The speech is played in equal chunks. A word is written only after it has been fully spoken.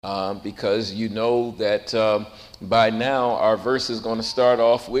because you know that by now our verse is going to start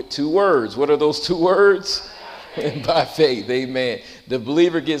off with two words. What are those two words? By faith. Amen. The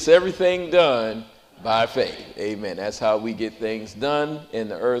believer gets everything done by faith. Amen. That's how we get things done in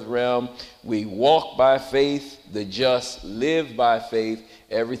the earth realm. We walk by faith. The just live by faith.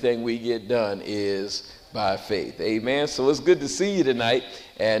 Everything we get done is by faith. Amen. So it's good to see you tonight.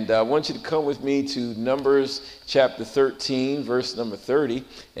 And I want you to come with me to Numbers chapter 13, verse number 30.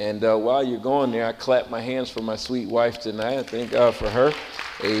 And while you're going there, I clap my hands for my sweet wife tonight. I thank God for her.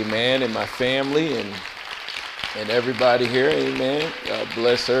 Amen. And my family and everybody here. Amen. God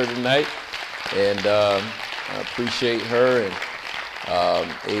bless her tonight. And I appreciate her. And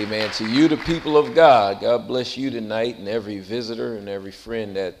amen. To you, the people of God, God bless you tonight, and every visitor and every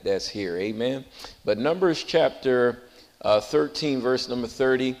friend that's here. Amen. But Numbers chapter 13, verse number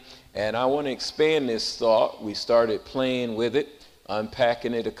 30. And I want to expand this thought. We started playing with it,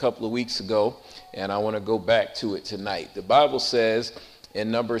 unpacking it a couple of weeks ago. And I want to go back to it tonight. The Bible says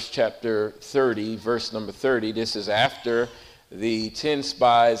in Numbers chapter 30, verse number 30, this is after the 10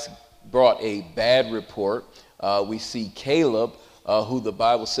 spies brought a bad report. We see Caleb, who the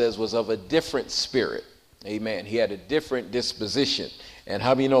Bible says was of a different spirit. Amen. He had a different disposition. And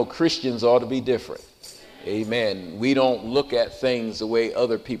how many know Christians ought to be different? Amen. We don't look at things the way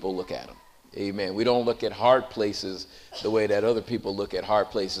other people look at them. Amen. We don't look at hard places the way that other people look at hard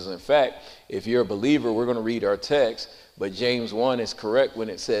places. In fact, if you're a believer, we're going to read our text, but James 1 is correct when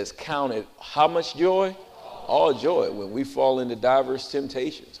it says, count it how much joy? All joy. When we fall into diverse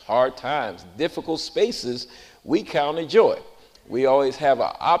temptations, hard times, difficult spaces, we count it joy. We always have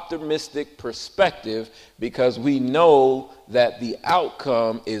an optimistic perspective because we know that the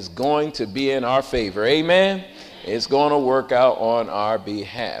outcome is going to be in our favor. Amen. It's going to work out on our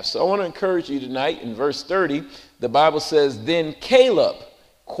behalf. So I want to encourage you tonight in verse 30, the Bible says, then Caleb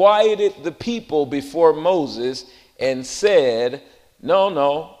quieted the people before Moses and said,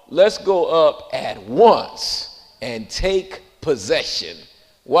 no, let's go up at once and take possession.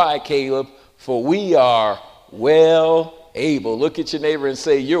 Why, Caleb? For we are well able. Look at your neighbor and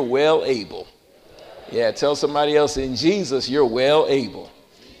say, you're well able. Yeah, tell somebody else, in Jesus, you're well able.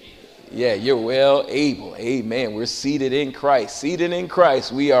 Yeah, you're well able. Amen. We're seated in Christ. Seated in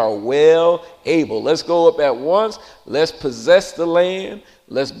Christ, we are well able. Let's go up at once. Let's possess the land.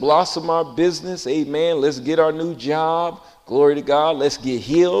 Let's blossom our business. Amen. Let's get our new job. Glory to God. Let's get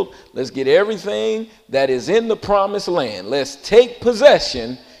healed. Let's get everything that is in the promised land. Let's take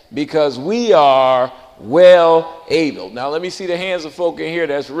possession because we are well able. Now let me see the hands of folk in here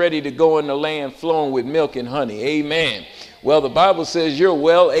that's ready to go in the land flowing with milk and honey. Amen. Well, the Bible says you're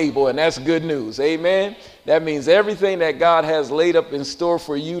well able, and that's good news. Amen. That means everything that God has laid up in store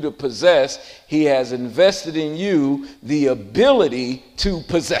for you to possess, he has invested in you the ability to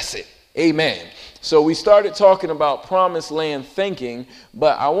possess it. Amen. So we started talking about promised land thinking,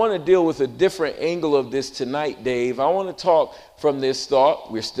 but I want to deal with a different angle of this tonight, Dave. I want to talk from this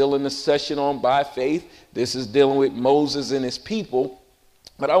thought. We're still in the session on by faith. This is dealing with Moses and his people,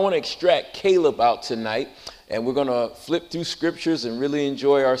 but I want to extract Caleb out tonight, and we're going to flip through scriptures and really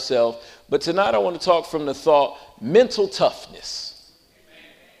enjoy ourselves. But tonight I want to talk from the thought, mental toughness.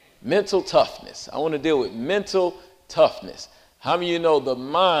 Mental toughness. I want to deal with mental toughness. How many of you know the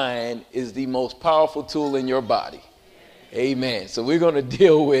mind is the most powerful tool in your body? Amen. So we're going to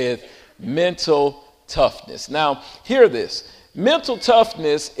deal with mental toughness. Now, hear this. Mental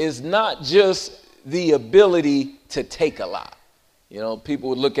toughness is not just the ability to take a lot. You know, people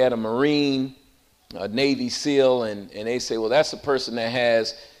would look at a Marine, a Navy SEAL, and they say, well, that's a person that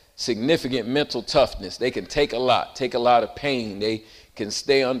has significant mental toughness. They can take a lot of pain. They can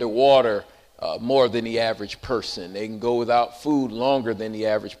stay underwater more than the average person. They can go without food longer than the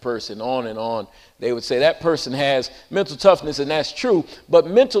average person, on and on. They would say that person has mental toughness, and that's true. But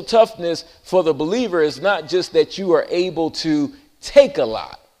mental toughness for the believer is not just that you are able to take a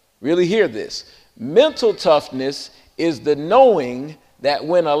lot. Really hear this. Mental toughness is the knowing that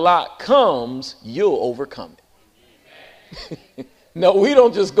when a lot comes, you'll overcome it. No, we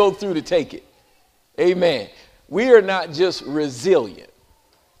don't just go through to take it. Amen. We are not just resilient.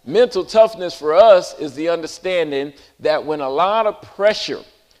 Mental toughness for us is the understanding that when a lot of pressure,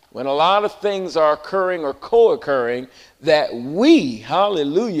 when a lot of things are occurring or co-occurring, that we,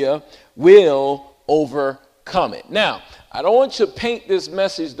 hallelujah, will overcome it. Now, I don't want you to paint this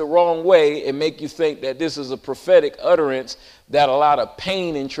message the wrong way and make you think that this is a prophetic utterance that a lot of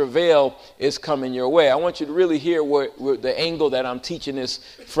pain and travail is coming your way. I want you to really hear the angle that I'm teaching this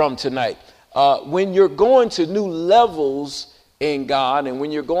from tonight. When you're going to new levels in God, and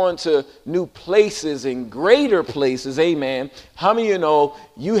when you're going to new places and greater places, amen, how many of you know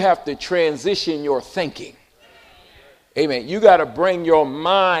you have to transition your thinking? Amen. You got to bring your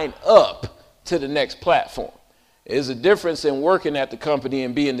mind up to the next platform. There's a difference in working at the company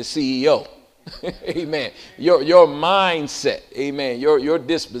and being the CEO. Amen. Your mindset, amen, your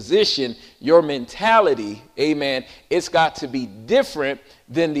disposition, your mentality, amen, it's got to be different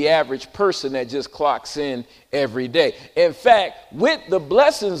than the average person that just clocks in every day. In fact, with the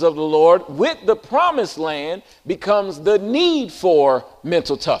blessings of the Lord, with the promised land becomes the need for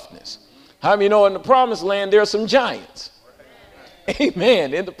mental toughness. How many know in the promised land there are some giants?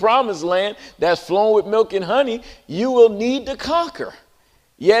 Amen. In the promised land that's flowing with milk and honey, you will need to conquer.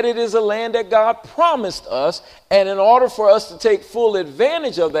 Yet it is a land that God promised us. And in order for us to take full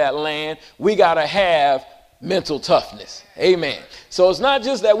advantage of that land, we got to have mental toughness. Amen. So it's not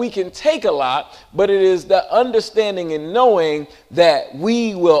just that we can take a lot, but it is the understanding and knowing that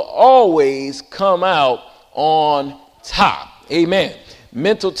we will always come out on top. Amen.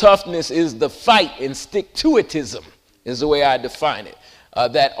 Mental toughness is the fight and stick-to-itism, is the way I define it,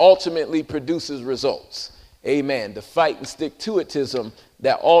 that ultimately produces results. Amen. The fight and stick-to-itism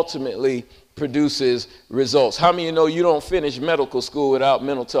that ultimately produces results. How many of you know you don't finish medical school without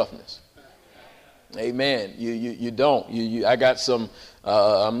mental toughness? Amen. You don't. I got some,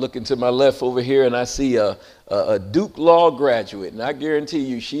 I'm looking to my left over here and I see a Duke Law graduate. And I guarantee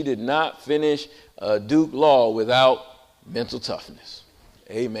you she did not finish Duke Law without mental toughness.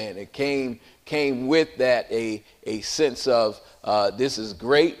 Amen. It came with that a sense of this is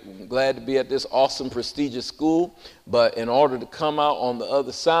great. I'm glad to be at this awesome, prestigious school. But in order to come out on the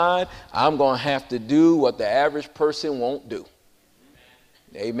other side, I'm going to have to do what the average person won't do.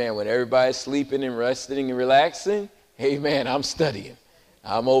 Amen. When everybody's sleeping and resting and relaxing, amen, I'm studying.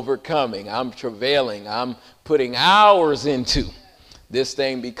 I'm overcoming. I'm travailing. I'm putting hours into this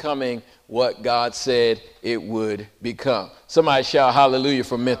thing becoming what God said it would become. Somebody shout hallelujah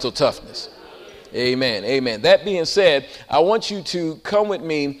for mental toughness. Amen. Amen. That being said, I want you to come with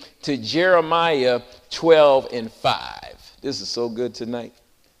me to Jeremiah 12:5. This is so good tonight.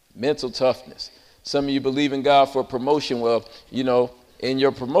 Mental toughness. Some of you believe in God for promotion. Well, you know, in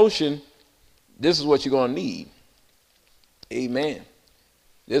your promotion, this is what you're going to need. Amen.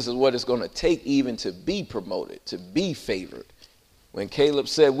 This is what it's going to take even to be promoted, to be favored. When Caleb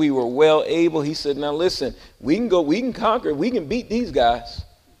said we were well able, he said, now listen, we can conquer, we can beat these guys.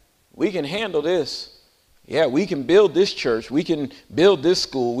 We can handle this. Yeah, we can build this church. We can build this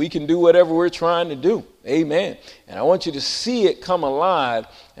school. We can do whatever we're trying to do. Amen. And I want you to see it come alive.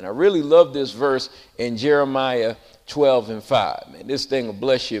 And I really love this verse in Jeremiah 12:5. Man, this thing will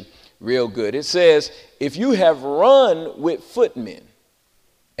bless you real good. It says, if you have run with footmen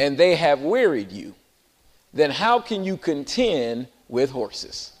and they have wearied you, then how can you contend with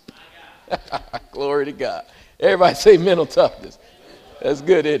horses? Glory to God. Everybody say mental toughness. That's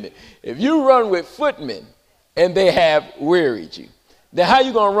good, isn't it? If you run with footmen and they have wearied you, then how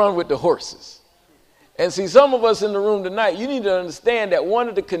you going to run with the horses? And see, some of us in the room tonight, you need to understand that one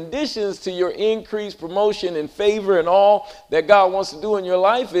of the conditions to your increased promotion and favor and all that God wants to do in your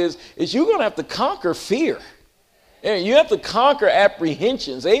life is you're going to have to conquer fear. And you have to conquer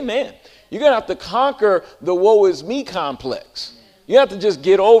apprehensions. Amen. You're going to have to conquer the woe is me complex. You have to just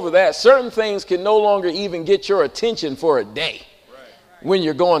get over that. Certain things can no longer even get your attention for a day. When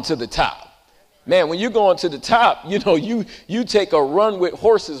you're going to the top. Man, when you're going to the top, you know, you take a run with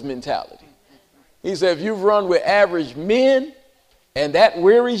horses mentality. He said, if you've run with average men and that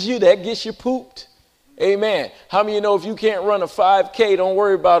wearies you, that gets you pooped. Amen. How many of you know if you can't run a 5K, don't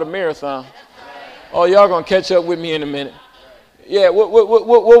worry about a marathon? Oh, y'all going to catch up with me in a minute. Yeah, what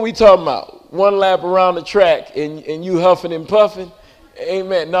are we talking about? One lap around the track and you huffing and puffing?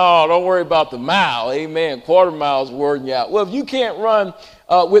 Amen. No, don't worry about the mile. Amen. Quarter miles wearing you out. Well, if you can't run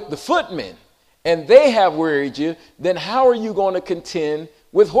with the footmen and they have wearied you, then how are you going to contend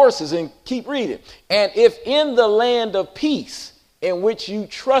with horses? And keep reading. And if in the land of peace in which you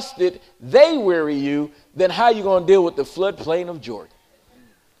trusted, they weary you, then how are you going to deal with the floodplain of Jordan?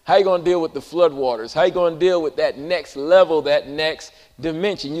 How are you going to deal with the flood waters? How are you going to deal with that next level, that next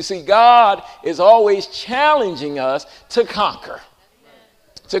dimension? You see, God is always challenging us to conquer,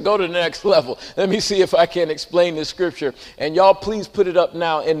 to go to the next level. Let me see if I can explain this scripture. And y'all please put it up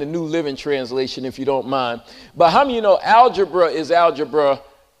now in the New Living Translation if you don't mind. But how many of you know algebra is algebra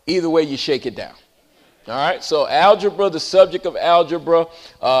either way you shake it down? All right, so algebra, the subject of algebra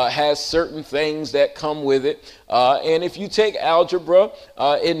has certain things that come with it. And if you take algebra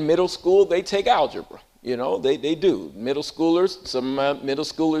in middle school, they take algebra. You know, they do. Middle schoolers, some middle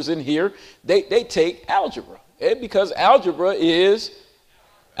schoolers in here, they take algebra. Because algebra is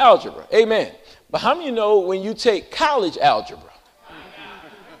algebra. Amen. But how many of you know when you take college algebra?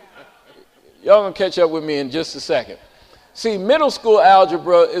 Y'all gonna catch up with me in just a second. See, middle school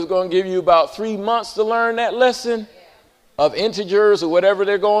algebra is going to give you about 3 months to learn that lesson of integers or whatever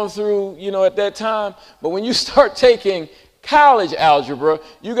they're going through, at that time. But when you start taking college algebra,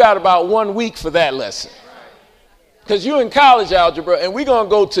 you got about 1 week for that lesson. Because you're in college algebra, and we're going to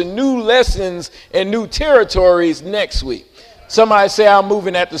go to new lessons and new territories next week. Somebody say, I'm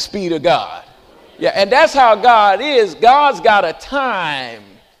moving at the speed of God. Yeah, and that's how God is. God's got a time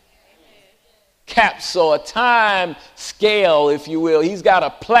capsule, a time scale, if you will. He's got a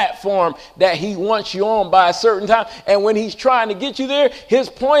platform that he wants you on by a certain time. And when he's trying to get you there, his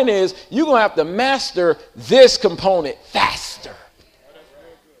point is you're going to have to master this component faster.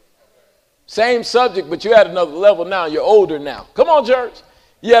 Same subject, but you're at another level now. You're older now. Come on, church.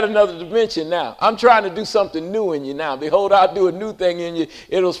 You're at another dimension now. I'm trying to do something new in you now. Behold, I'll do a new thing in you.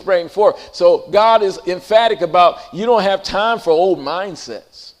 It'll spring forth. So God is emphatic about you don't have time for old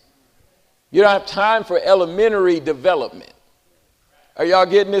mindsets. You don't have time for elementary development. Are y'all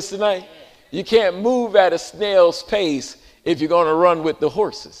getting this tonight? You can't move at a snail's pace if you're going to run with the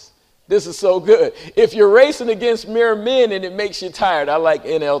horses. This is so good. If you're racing against mere men and it makes you tired, I like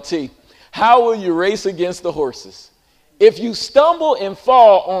NLT. How will you race against the horses? If you stumble and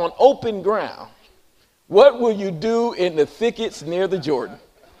fall on open ground, what will you do in the thickets near the Jordan?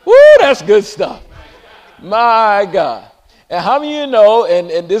 Woo, that's good stuff. My God. And how many of you know,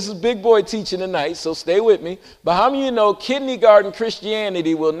 and this is big boy teaching tonight, so stay with me, but how many of you know kindergarten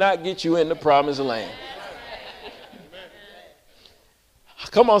Christianity will not get you in the promised land?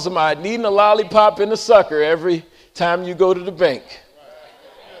 Come on, somebody, needing a lollipop and a sucker every time you go to the bank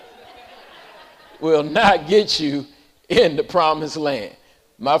will not get you in the promised land.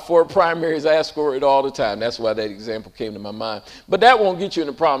 My 4 primaries ask for it all the time. That's why that example came to my mind. But that won't get you in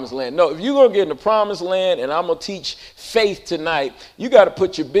the promised land. No, if you're going to get in the promised land, and I'm going to teach faith tonight, you got to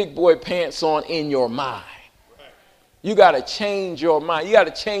put your big boy pants on in your mind. You got to change your mind. You got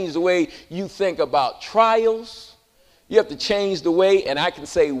to change the way you think about trials. You have to change the way, and I can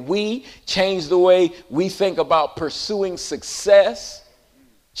say we, change the way we think about pursuing success,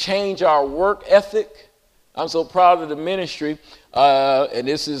 change our work ethic. I'm so proud of the ministry, and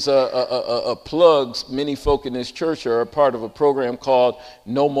this is a plug. Many folk in this church are a part of a program called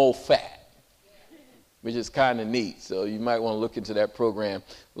No More Fat, which is kind of neat. So you might want to look into that program.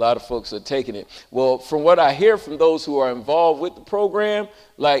 A lot of folks are taking it. Well, from what I hear from those who are involved with the program,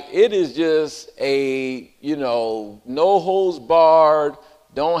 like it is just a, no holds barred,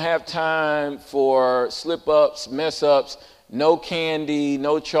 don't have time for slip ups, mess ups. No candy,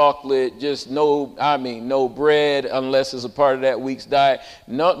 no chocolate, just no bread unless it's a part of that week's diet.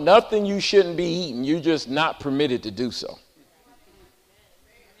 No, nothing you shouldn't be eating. You're just not permitted to do so.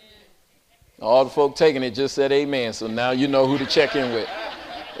 All the folk taking it just said amen. So now you know who to check in with.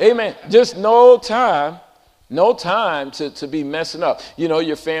 Amen. Just no time to be messing up.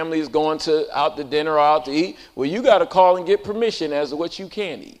 Your family is going out to dinner or out to eat. Well, you got to call and get permission as to what you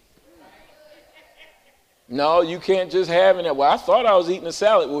can eat. No, you can't just have it. Well, I thought I was eating a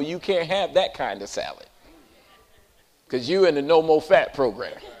salad. Well, you can't have that kind of salad because you're in the No More Fat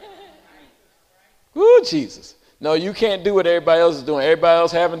program. Ooh, Jesus. No, you can't do what everybody else is doing. Everybody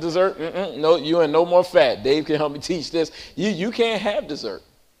else having dessert? No, you're in No More Fat. Dave can help me teach this. You can't have dessert.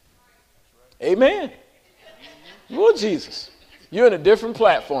 Amen. Ooh, Jesus. You're in a different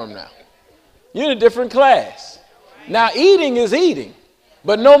platform now. You're in a different class. Now, eating is eating,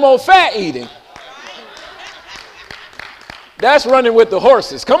 but no more fat eating. That's running with the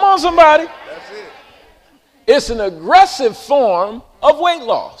horses. Come on, somebody. That's it. It's an aggressive form of weight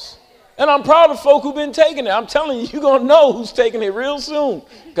loss. And I'm proud of folk who've been taking it. I'm telling you, you're going to know who's taking it real soon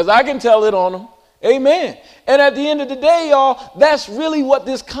because I can tell it on them. Amen. And at the end of the day, y'all, that's really what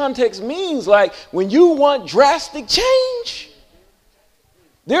this context means. Like when you want drastic change,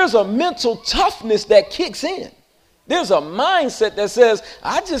 there's a mental toughness that kicks in. There's a mindset that says,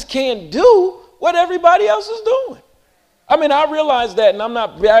 I just can't do what everybody else is doing. I mean, I realize that, and I'm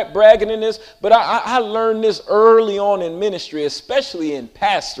not bragging in this, but I learned this early on in ministry, especially in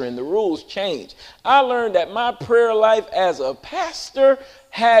pastoring. The rules changed. I learned that my prayer life as a pastor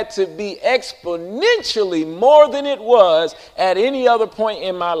had to be exponentially more than it was at any other point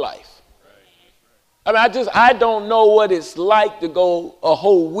in my life. I mean, I don't know what it's like to go a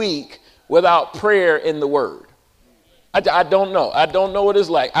whole week without prayer in the Word. I don't know. I don't know what it's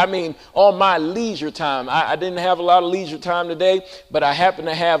like. I mean, on my leisure time, I didn't have a lot of leisure time today, but I happened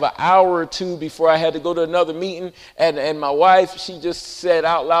to have an hour or two before I had to go to another meeting. And my wife, she just said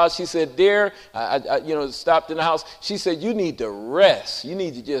out loud, she said, dear, I stopped in the house. She said, you need to rest. You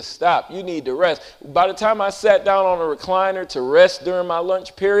need to just stop. You need to rest. By the time I sat down on a recliner to rest during my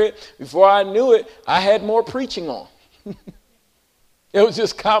lunch period, before I knew it, I had more preaching on. It was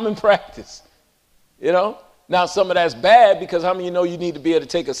just common practice, you know. Now, some of that's bad because how many of you know you need to be able to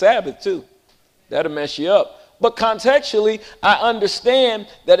take a Sabbath too? That'll mess you up. But contextually, I understand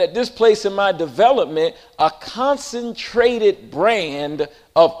that at this place in my development, a concentrated brand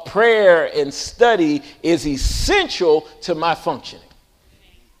of prayer and study is essential to my functioning.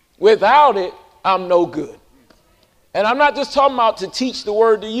 Without it, I'm no good. And I'm not just talking about to teach the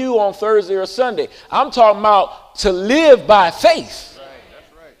word to you on Thursday or Sunday. I'm talking about to live by faith.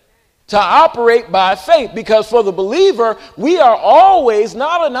 To operate by faith, because for the believer, we are always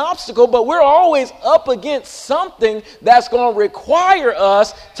not an obstacle, but we're always up against something that's going to require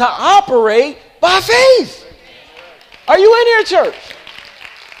us to operate by faith. Are you in here, church?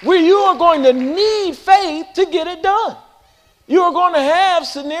 Where you are going to need faith to get it done. You are going to have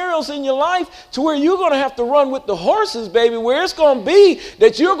scenarios in your life to where you're going to have to run with the horses, baby, where it's going to be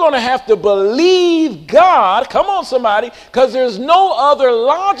that you're going to have to believe God. Come on, somebody, because there's no other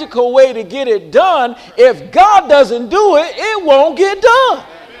logical way to get it done. If God doesn't do it, it won't get done.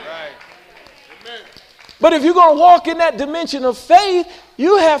 Right. But if you're going to walk in that dimension of faith,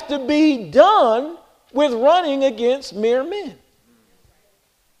 you have to be done with running against mere men.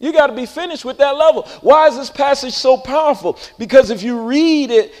 You got to be finished with that level. Why is this passage so powerful? Because if you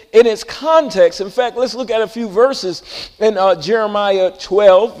read it in its context, in fact, let's look at a few verses in Jeremiah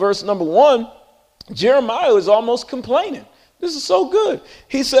 12, verse number 1. Jeremiah is almost complaining. This is so good.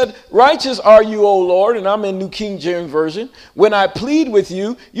 He said, righteous are you, O Lord, and I'm in New King James Version. When I plead with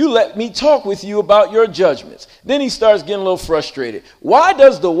you, you let me talk with you about your judgments. Then he starts getting a little frustrated. Why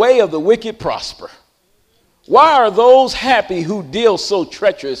does the way of the wicked prosper? Why are those happy who deal so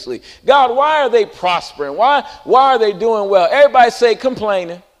treacherously? God, why are they prospering? Why are they doing well? Everybody say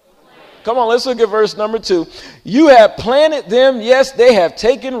complaining. Come on, let's look at verse number 2. You have planted them, yes, they have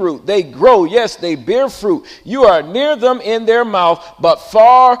taken root. They grow, yes, they bear fruit. You are near them in their mouth, but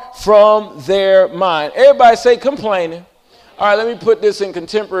far from their mind. Everybody say complaining. All right, let me put this in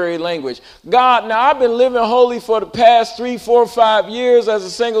contemporary language. God, now I've been living holy for the past 3, 4, 5 years as a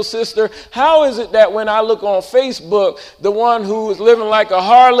single sister. How is it that when I look on Facebook, the one who is living like a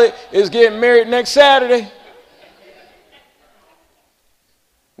harlot is getting married next Saturday?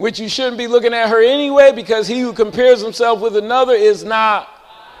 Which you shouldn't be looking at her anyway, because he who compares himself with another is not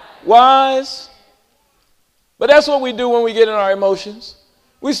wise. But that's what we do when we get in our emotions.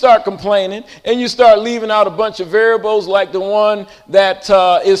 We start complaining, and you start leaving out a bunch of variables like the one that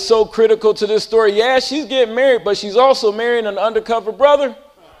is so critical to this story. Yeah, she's getting married, but she's also marrying an undercover brother.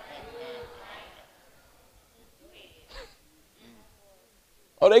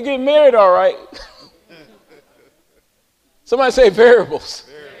 Oh, they getting married all right. Somebody say variables.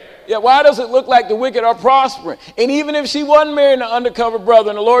 Yeah, why does it look like the wicked are prospering? And even if she wasn't marrying an undercover brother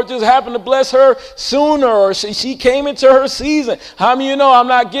and the Lord just happened to bless her sooner, or she came into her season, how many of you know I'm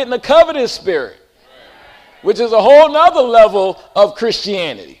not getting a covetous spirit? Which is a whole nother level of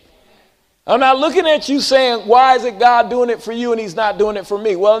Christianity. I'm not looking at you saying, why is it God doing it for you and he's not doing it for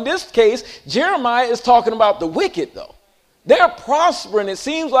me? Well, in this case, Jeremiah is talking about the wicked, though. They're prospering. It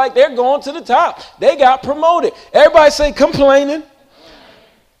seems like they're going to the top. They got promoted. Everybody say complaining.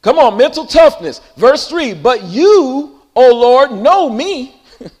 Come on, mental toughness. Verse 3, but you, O Lord, know me,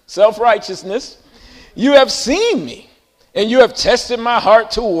 self-righteousness. You have seen me, and you have tested my heart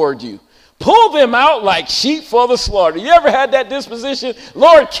toward you. Pull them out like sheep for the slaughter. You ever had that disposition?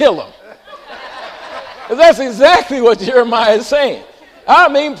 Lord, kill them. That's exactly what Jeremiah is saying. I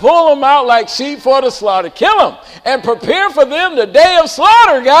mean, pull them out like sheep for the slaughter. Kill them and prepare for them the day of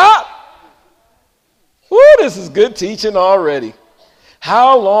slaughter, God. Woo, this is good teaching already.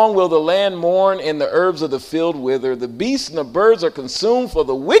 How long will the land mourn and the herbs of the field wither? The beasts and the birds are consumed for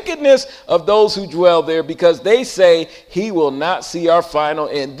the wickedness of those who dwell there, because they say he will not see our final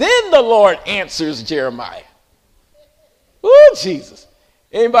end. Then the Lord answers Jeremiah. Oh, Jesus.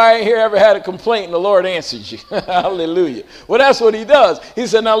 Anybody here ever had a complaint and the Lord answers you? Hallelujah. Well, that's what he does. He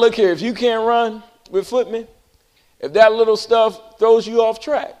said, now look here, if you can't run with footmen, if that little stuff throws you off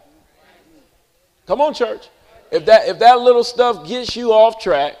track, come on, church. If that little stuff gets you off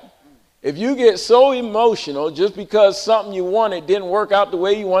track, if you get so emotional just because something you wanted didn't work out the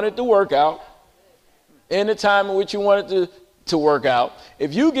way you wanted to work out, in the time in which you wanted to work out,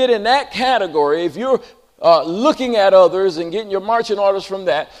 if you get in that category, if you're looking at others and getting your marching orders from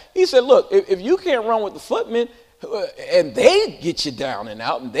that. He said, look, if you can't run with the footmen and they get you down and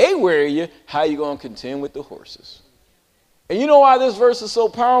out and they wear you, how are you going to contend with the horses? And you know why this verse is so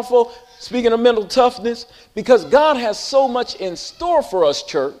powerful? Speaking of mental toughness, because God has so much in store for us,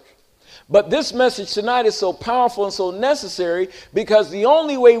 church. But this message tonight is so powerful and so necessary because the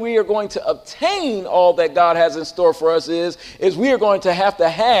only way we are going to obtain all that God has in store for us is we are going to have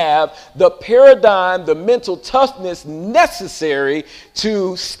the paradigm, the mental toughness necessary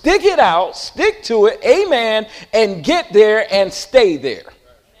to stick it out, stick to it, amen, and get there and stay there.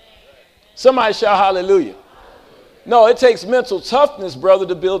 Somebody shout hallelujah. No, it takes mental toughness, brother,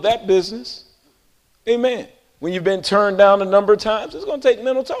 to build that business. Amen. When you've been turned down a number of times, it's going to take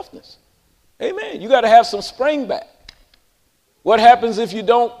mental toughness. Amen. You got to have some spring back. What happens if you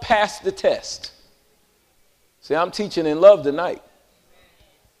don't pass the test? See, I'm teaching in love tonight.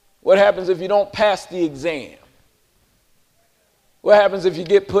 What happens if you don't pass the exam? What happens if you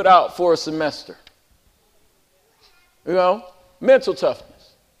get put out for a semester? You know, mental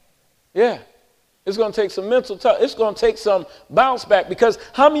toughness. Yeah. It's going to take some mental toughness. It's going to take some bounce back because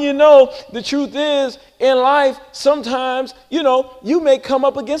how many of you know the truth is in life, sometimes, you may come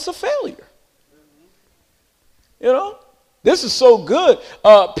up against a failure. This is so good.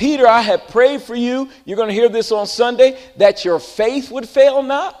 Peter, I have prayed for you. You're going to hear this on Sunday, that your faith would fail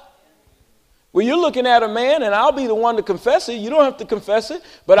not. Well, you're looking at a man, and I'll be the one to confess it. You don't have to confess it.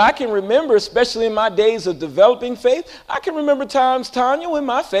 But I can remember, especially in my days of developing faith, I can remember times, Tanya, when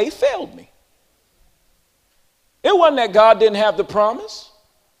my faith failed me. It wasn't that God didn't have the promise.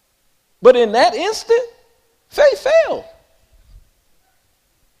 But in that instant, faith failed.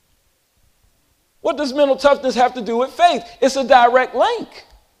 What does mental toughness have to do with faith? It's a direct link.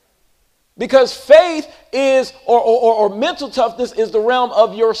 Because faith is, or mental toughness is the realm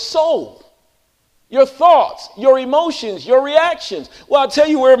of your soul. Your thoughts, your emotions, your reactions. Well, I'll tell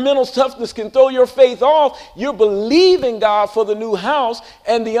you where mental toughness can throw your faith off. You're believing God for the new house,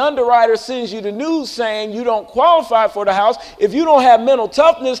 and the underwriter sends you the news saying you don't qualify for the house. If you don't have mental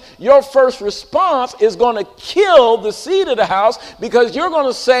toughness, your first response is going to kill the seed of the house because you're going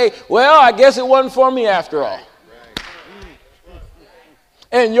to say, well, I guess it wasn't for me after all.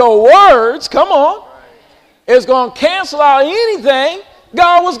 And your words, come on, is going to cancel out anything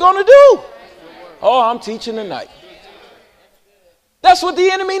God was going to do. Oh, I'm teaching tonight. That's what the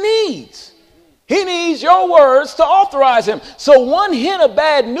enemy needs. He needs your words to authorize him. So one hint of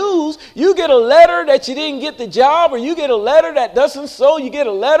bad news, you get a letter that you didn't get the job, or you get a letter that doesn't so, you get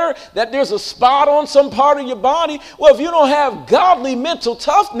a letter that there's a spot on some part of your body. Well, if you don't have godly mental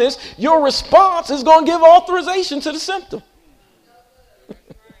toughness, your response is going to give authorization to the symptom.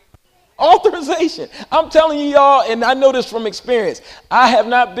 Authorization. I'm telling you, y'all, and I know this from experience. I have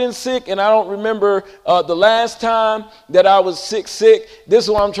not been sick, and I don't remember the last time that I was sick. This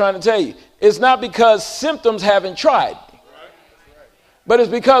is what I'm trying to tell you. It's not because symptoms haven't tried me. But it's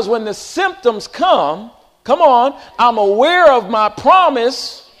because when the symptoms come on, I'm aware of my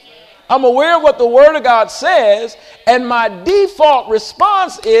promise. I'm aware of what the Word of God says, and my default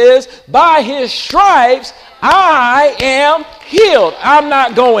response is, by His stripes, I am healed. I'm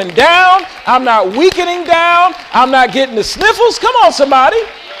not going down. I'm not weakening down. I'm not getting the sniffles. Come on, somebody.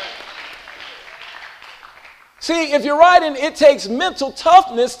 See, if you're writing, it takes mental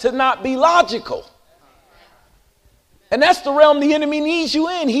toughness to not be logical. And that's the realm the enemy needs you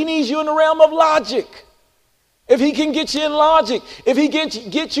in. He needs you in the realm of logic. If he can get you in logic, if he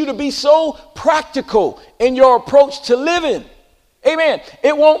get you to be so practical in your approach to living, amen,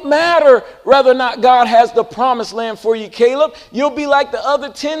 it won't matter whether or not God has the promised land for you, Caleb. You'll be like the other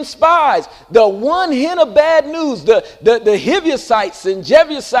 10 spies. The one hint of bad news, the Hivites and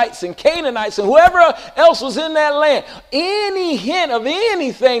Jebusites and Canaanites and whoever else was in that land, any hint of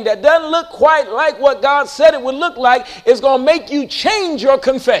anything that doesn't look quite like what God said it would look like is going to make you change your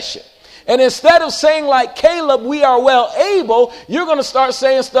confession. And instead of saying like Caleb, we are well able, you're going to start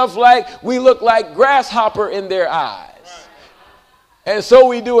saying stuff like, we look like grasshopper in their eyes. And so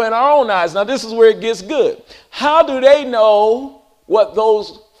we do in our own eyes. Now, this is where it gets good. How do they know what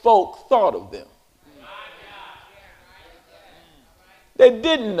those folk thought of them? They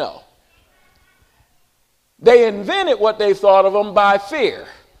didn't know. They invented what they thought of them by fear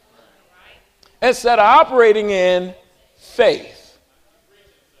instead of operating in faith.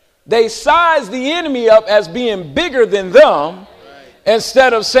 They sized the enemy up as being bigger than them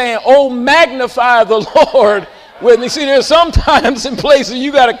instead of saying, oh, magnify the Lord You see, there's sometimes in places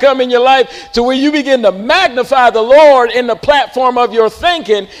you got to come in your life to where you begin to magnify the Lord in the platform of your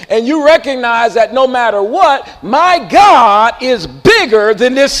thinking, and you recognize that no matter what, my God is bigger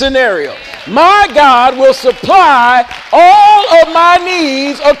than this scenario. My God will supply all of my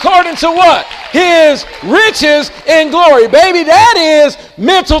needs according to what? His riches in glory. Baby, that is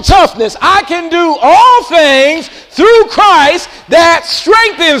mental toughness. I can do all things through Christ that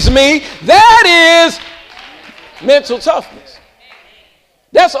strengthens me. That is mental toughness.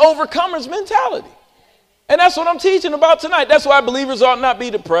 That's overcomer's mentality. And that's what I'm teaching about tonight. That's why believers ought not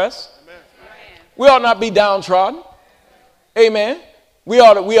be depressed. We ought not be downtrodden. Amen. We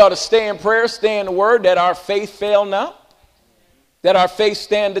ought to stay in prayer, stay in the word, that our faith fail not, that our faith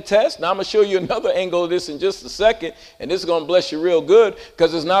stand the test. Now I'm going to show you another angle of this in just a second, and this is going to bless you real good,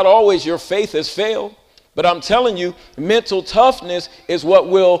 because it's not always your faith has failed. But I'm telling you, mental toughness is what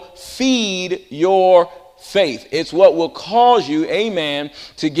will feed your faith. It's what will cause you, amen,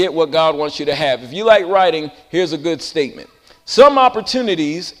 to get what God wants you to have. If you like writing, here's a good statement. Some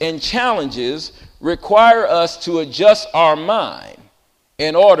opportunities and challenges require us to adjust our mind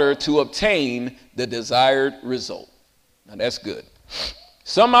in order to obtain the desired result. Now that's good.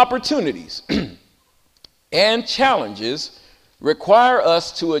 Some opportunities and challenges require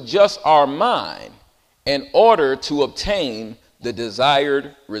us to adjust our mind in order to obtain the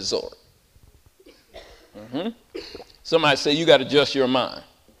desired result. Somebody say you got to adjust your mind.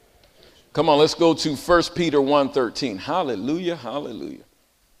 Come on, let's go to 1 Peter 1:13. Hallelujah, hallelujah.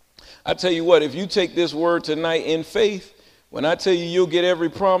 I tell you what, if you take this word tonight in faith, when I tell you you'll get every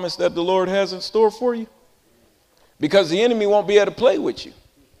promise that the Lord has in store for you, because the enemy won't be able to play with you.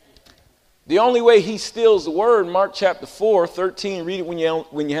 The only way he steals the word, Mark chapter 4:13, read it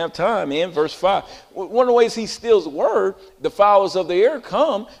when you have time, and verse 5. One of the ways he steals the word, the fowls of the air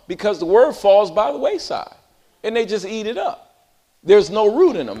come because the word falls by the wayside, and they just eat it up. There's no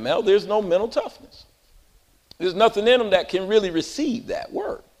root in them, Mel. There's no mental toughness. There's nothing in them that can really receive that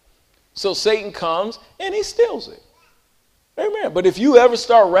word. So Satan comes and he steals it. Amen. But if you ever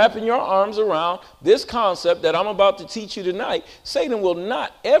start wrapping your arms around this concept that I'm about to teach you tonight, Satan will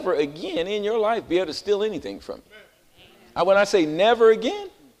not ever again in your life be able to steal anything from you. When I say never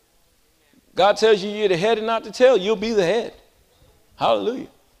again, God tells you you're the head and not the tail. You'll be the head. Hallelujah.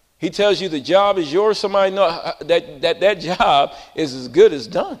 He tells you the job is yours. Somebody know that job is as good as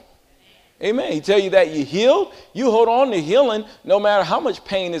done. Amen. He tells you that you're healed. You hold on to healing no matter how much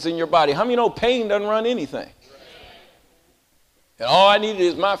pain is in your body. How many know pain doesn't run anything? And all I needed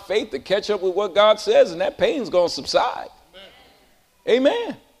is my faith to catch up with what God says, and that pain's going to subside.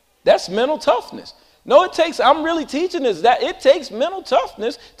 Amen. That's mental toughness. No, I'm really teaching this, that it takes mental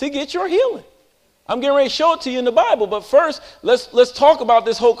toughness to get your healing. I'm getting ready to show it to you in the Bible, but first, let's talk about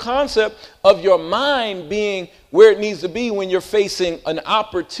this whole concept of your mind being where it needs to be when you're facing an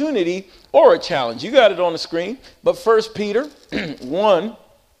opportunity or a challenge. You got it on the screen, but 1 Peter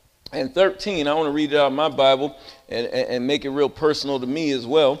 1:13, I want to read it out of my Bible and make it real personal to me as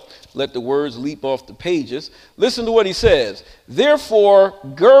well. Let the words leap off the pages. Listen to what he says. Therefore,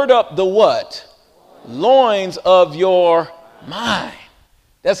 gird up the what? Loins of your mind.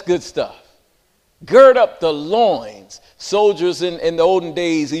 That's good stuff. Gird up the loins. Soldiers in the olden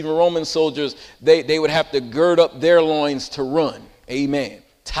days, even Roman soldiers, they would have to gird up their loins to run. Amen.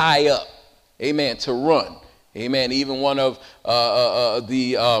 Tie up. Amen. To run. Amen. Even one of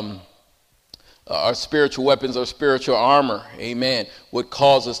our spiritual weapons, our spiritual armor, amen, would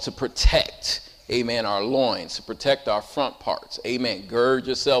cause us to protect, amen, our loins, to protect our front parts. Amen. Gird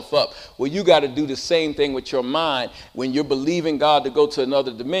yourself up. Well, you got to do the same thing with your mind. When you're believing God to go to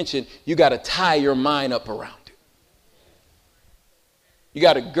another dimension, you got to tie your mind up around it. You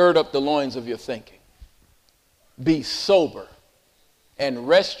got to gird up the loins of your thinking. Be sober and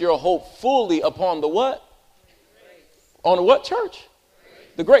rest your hope fully upon the what? On the what, church?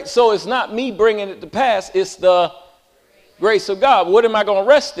 The grace. So it's not me bringing it to pass. It's the grace of God. What am I going to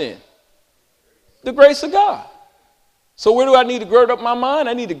rest in? The grace of God. So where do I need to gird up my mind?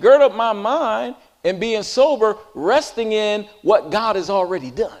 I need to gird up my mind and being sober, resting in what God has already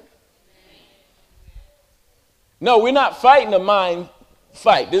done. No, we're not fighting a mind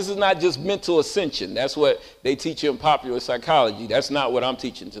fight. This is not just mental ascension. That's what they teach you in popular psychology. That's not what I'm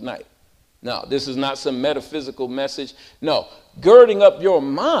teaching tonight. No, this is not some metaphysical message. No, girding up your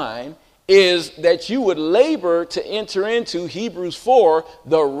mind is that you would labor to enter into Hebrews 4,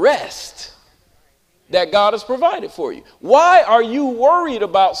 the rest that God has provided for you. Why are you worried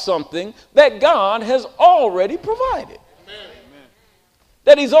about something that God has already provided? Amen.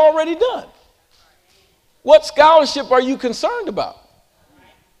 That he's already done. What scholarship are you concerned about?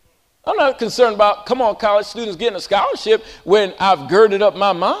 I'm not concerned about, come on, college students getting a scholarship when I've girded up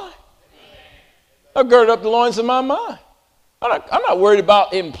my mind. I've girded up the loins of my mind. I'm not worried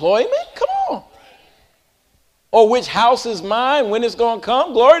about employment. Come on. Or which house is mine, when it's going to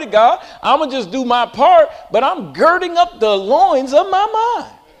come. Glory to God. I'm going to just do my part, but I'm girding up the loins of my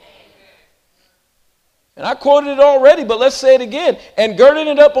mind. And I quoted it already, but let's say it again. And girding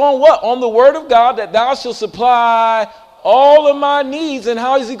it up on what? On the word of God, that thou shalt supply all of my needs. And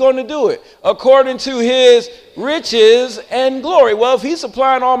how is he going to do it? According to his riches and glory. Well, if he's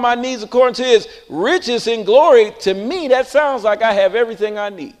supplying all my needs according to his riches and glory, to me, that sounds like I have everything I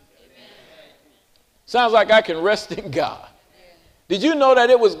need. Sounds like I can rest in God. Did you know that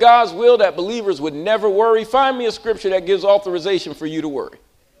it was God's will that believers would never worry? Find me a scripture that gives authorization for you to worry.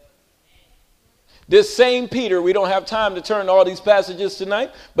 This same Peter, we don't have time to turn to all these passages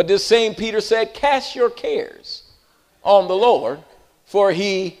tonight, but this same Peter said, cast your cares on the Lord, for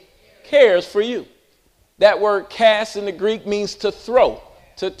he cares for you. That word cast in the Greek means to throw,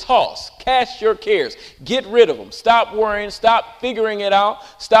 to toss. Cast your cares. Get rid of them. Stop worrying. Stop figuring it out.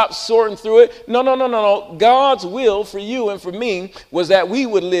 Stop sorting through it. No. God's will for you and for me was that we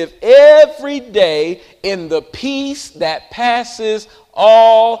would live every day in the peace that passes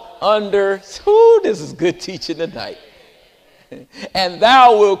all under. Ooh, this is good teaching tonight. And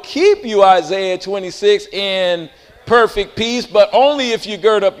thou will keep you, Isaiah 26, in perfect peace, but only if you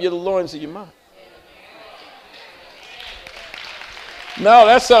gird up your loins of your mind. No,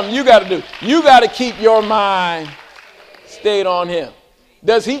 that's something you got to do. You got to keep your mind stayed on him.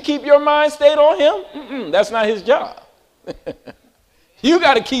 Does he keep your mind stayed on him? That's not his job. You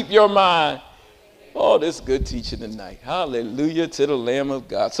got to keep your mind. Oh, this is good teaching tonight. Hallelujah to the Lamb of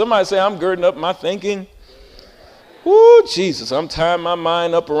God. Somebody say, I'm girding up my thinking. Woo, Jesus, I'm tying my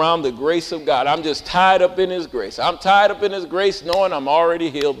mind up around the grace of God. I'm just tied up in his grace. I'm tied up in his grace knowing I'm already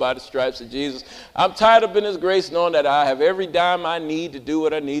healed by the stripes of Jesus. I'm tied up in his grace knowing that I have every dime I need to do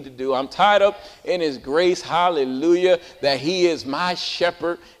what I need to do. I'm tied up in his grace, hallelujah, that he is my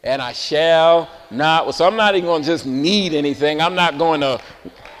shepherd and I shall not. Well, so I'm not even going to just need anything. I'm not going to,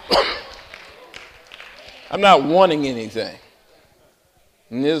 I'm not wanting anything.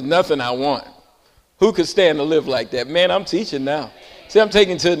 And there's nothing I want. Who could stand to live like that? Man, I'm teaching now. See, I'm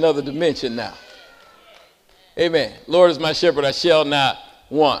taking to another dimension now. Amen. Lord is my shepherd, I shall not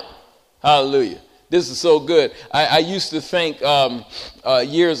want. Hallelujah. This is so good. I used to think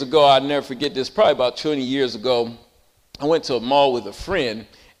years ago, I'll never forget this, probably about 20 years ago, I went to a mall with a friend,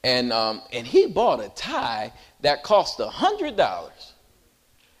 and he bought a tie that cost $100.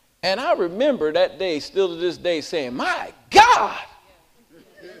 And I remember that day, still to this day, saying, my God.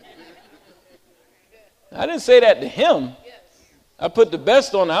 I didn't say that to him. I put the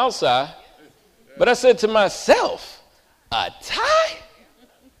best on the outside. But I said to myself, a tie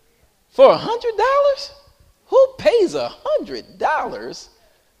for $100? Who pays $100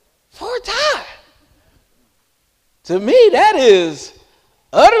 for a tie? To me, that is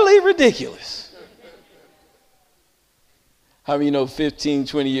utterly ridiculous. How many you know 15,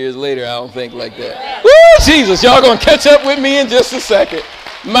 20 years later, I don't think like that. Woo, Jesus, y'all going to catch up with me in just a second.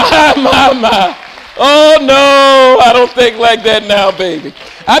 My. Oh, no, I don't think like that now, baby.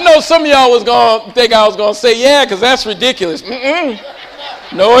 I know some of y'all was going to think I was going to say, yeah, because that's ridiculous.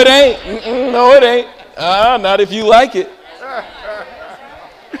 No, it ain't. No, it ain't. Not if you like it.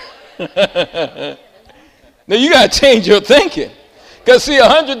 Now, you got to change your thinking. Because, see,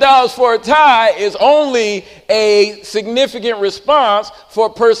 $100 for a tie is only a significant response for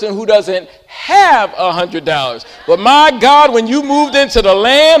a person who doesn't have $100. But, my God, when you moved into the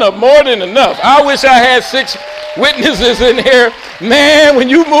land of more than enough, I wish I had 6 witnesses in here. Man, when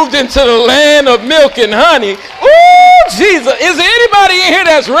you moved into the land of milk and honey, ooh, Jesus, is there anybody in here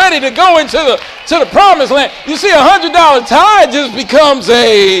that's ready to go into the promised land? You see, $100 tie just becomes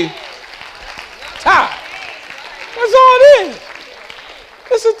a tie. That's all it is.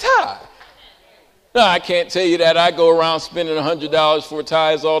 It's a tie. No, I can't tell you that I go around spending $100 for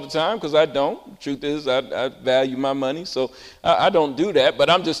ties all the time, because I don't. The truth is, I value my money, so I don't do that. But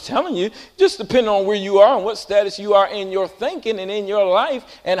I'm just telling you, just depending on where you are and what status you are in your thinking and in your life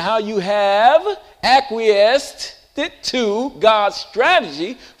and how you have acquiesced to God's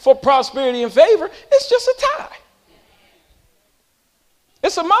strategy for prosperity and favor, it's just a tie.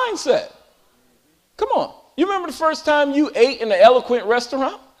 It's a mindset. Come on. You remember the first time you ate in an Eloquent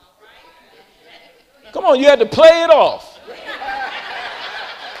restaurant? Come on, you had to play it off.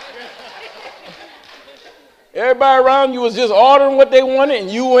 Everybody around you was just ordering what they wanted, and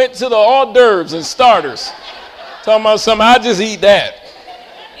you went to the hors d'oeuvres and starters. Talking about something, I just eat that.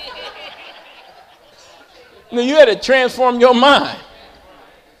 You had to transform your mind.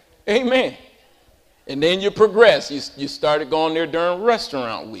 Amen. And then you progress. You started going there during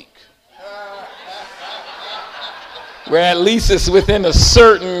restaurant week. Where at least it's within a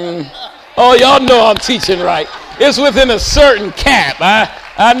certain, oh, y'all know I'm teaching right. It's within a certain cap.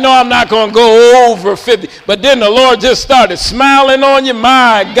 I know I'm not going to go over 50. But then the Lord just started smiling on you,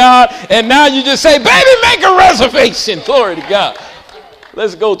 my God. And now you just say, baby, make a reservation. Glory to God.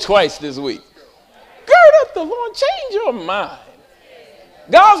 Let's go twice this week. Gird up the Lord. Change your mind.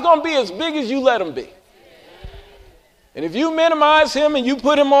 God's going to be as big as you let him be. And if you minimize him and you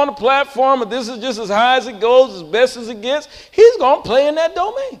put him on a platform, and this is just as high as it goes, as best as it gets, he's going to play in that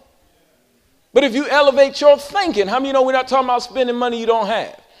domain. But if you elevate your thinking, how many know we're not talking about spending money you don't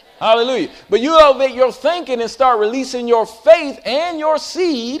have? Hallelujah. But you elevate your thinking and start releasing your faith and your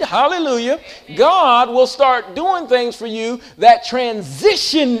seed. Hallelujah. God will start doing things for you that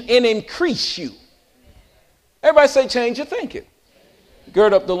transition and increase you. Everybody say, change your thinking.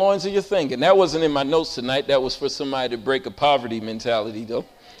 Gird up the loins of your thinking. That wasn't in my notes tonight. That was for somebody to break a poverty mentality, though.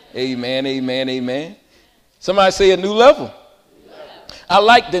 Amen, amen, amen. Somebody say a new level. I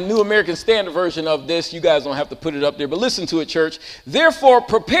like the New American Standard version of this. You guys don't have to put it up there, but listen to it, church. Therefore,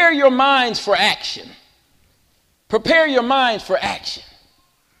 prepare your minds for action. Prepare your minds for action.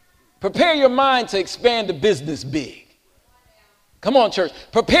 Prepare your mind to expand the business big. Come on, church.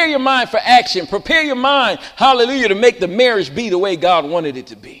 Prepare your mind for action. Prepare your mind, hallelujah, to make the marriage be the way God wanted it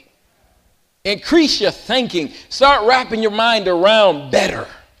to be. Increase your thinking. Start wrapping your mind around better.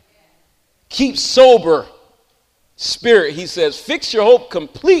 Keep sober spirit. He says, fix your hope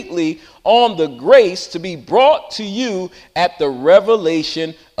completely on the grace to be brought to you at the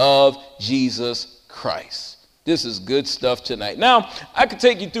revelation of Jesus Christ. This is good stuff tonight. Now, I could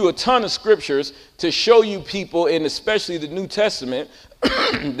take you through a ton of scriptures to show you people, in especially the New Testament,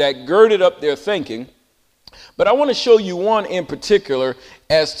 that girded up their thinking. But I want to show you one in particular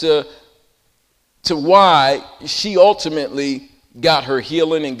as to why she ultimately got her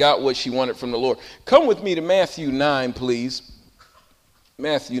healing and got what she wanted from the Lord. Come with me to Matthew 9, please.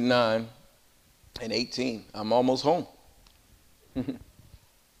 Matthew 9 and 18. I'm almost home.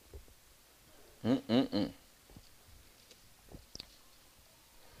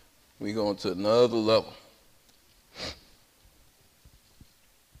 We're going to another level.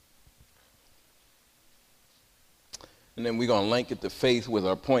 And then we're going to link it to faith with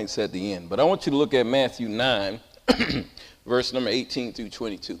our points at the end. But I want you to look at Matthew 9, verse number 18 through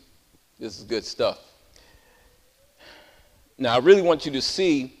 22. This is good stuff. Now, I really want you to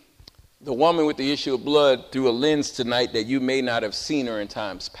see the woman with the issue of blood through a lens tonight that you may not have seen her in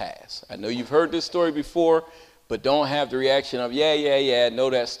times past. I know you've heard this story before, but don't have the reaction of, yeah, know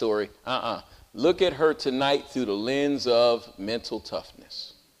that story. Look at her tonight through the lens of mental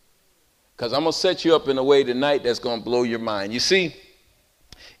toughness. Because I'm going to set you up in a way tonight that's going to blow your mind. You see,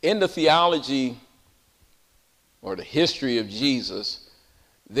 in the theology or the history of Jesus,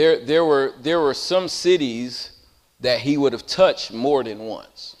 there were some cities that he would have touched more than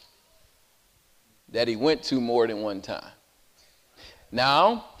once, that he went to more than one time.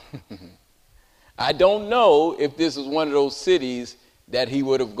 Now, I don't know if this is one of those cities that he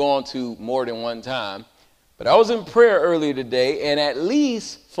would have gone to more than one time, but I was in prayer earlier today, and at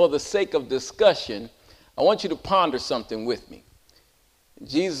least for the sake of discussion, I want you to ponder something with me.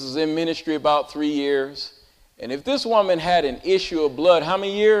 Jesus was in ministry about 3 years, and if this woman had an issue of blood, how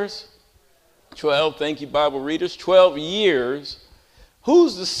many years? 12, thank you, Bible readers, 12 years.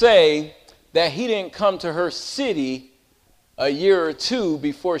 Who's to say that he didn't come to her city a year or two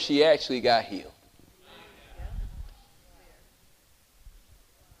before she actually got healed?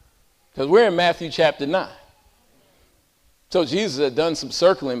 Because we're in Matthew chapter 9. So Jesus had done some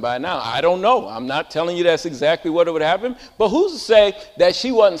circling by now. I don't know. I'm not telling you that's exactly what would happen. But who's to say that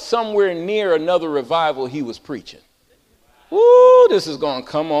she wasn't somewhere near another revival he was preaching? Ooh, this is going to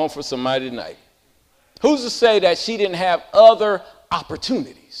come on for somebody tonight. Who's to say that she didn't have other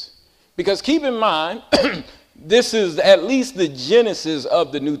opportunities? Because keep in mind, this is at least the genesis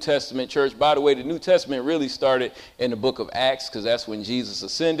of the New Testament church. By the way, the New Testament really started in the book of Acts because that's when Jesus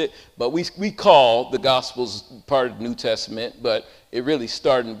ascended. But we call the Gospels part of the New Testament, but it really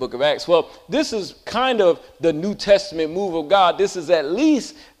started in the book of Acts. Well, this is kind of the New Testament move of God. This is at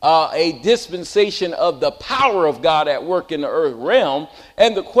least a dispensation of the power of God at work in the earth realm.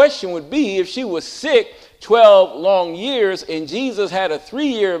 And the question would be, if she was sick 12 long years and Jesus had a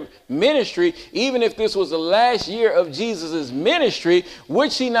 3-year ministry, even if this was the last year of Jesus's ministry,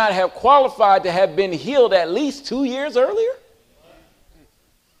 would she not have qualified to have been healed at least 2 years earlier?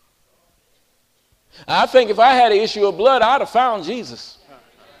 I think if I had an issue of blood, I'd have found Jesus.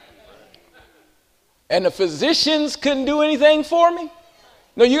 And the physicians couldn't do anything for me.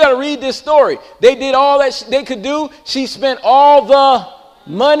 No, you got to read this story. They did all that they could do. She spent all the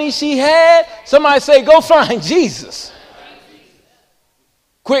money she had. Somebody say, go find Jesus.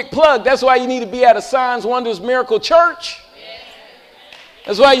 Quick plug. That's why you need to be at a Signs, Wonders, Miracle Church.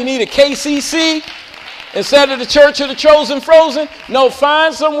 That's why you need a KCC instead of the Church of the Chosen Frozen. No,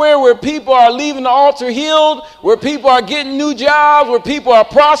 find somewhere where people are leaving the altar healed, where people are getting new jobs, where people are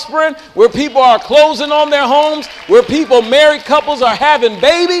prospering, where people are closing on their homes, where people, married couples, are having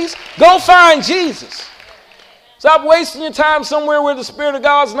babies. Go find Jesus. Stop wasting your time somewhere where the Spirit of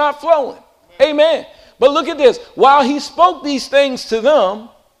God's not flowing. Amen. But look at this. While he spoke these things to them,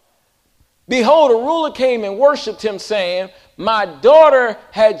 behold, a ruler came and worshiped him, saying, my daughter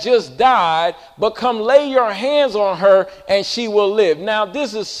had just died, but come lay your hands on her and she will live. Now,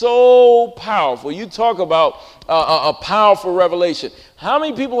 this is so powerful. You talk about a powerful revelation. How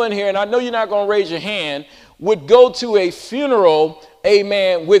many people in here, and I know you're not going to raise your hand, would go to a funeral,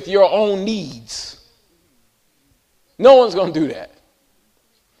 amen, with your own needs? No one's going to do that.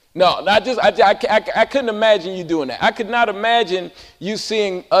 No, I couldn't imagine you doing that. I could not imagine you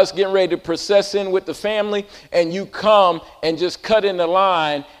seeing us getting ready to process in with the family and you come and just cut in the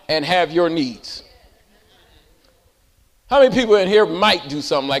line and have your needs. How many people in here might do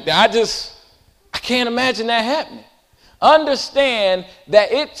something like that? I can't imagine that happening. Understand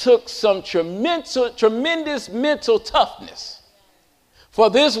that it took some tremendous mental toughness for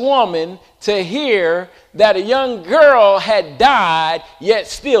this woman to hear that a young girl had died, yet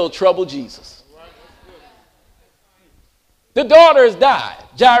still troubled Jesus. The daughter has died,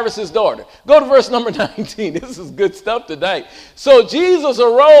 Jairus' daughter. Go to verse number 19. This is good stuff tonight. So Jesus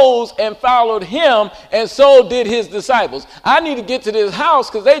arose and followed him, and so did his disciples. I need to get to this house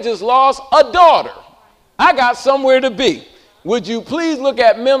because they just lost a daughter. I got somewhere to be. Would you please look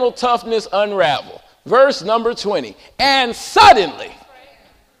at mental toughness unravel? Verse number 20. And suddenly,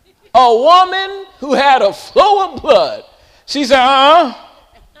 a woman who had a flow of blood. She said,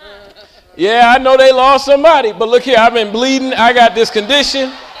 yeah, I know they lost somebody, but look here, I've been bleeding. I got this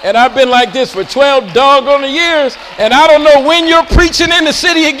condition, and I've been like this for 12 doggone years, and I don't know when you're preaching in the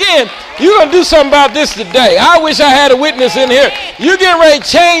city again. You're going to do something about this today. I wish I had a witness in here. You're getting ready to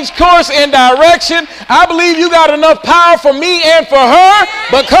change course and direction. I believe you got enough power for me and for her,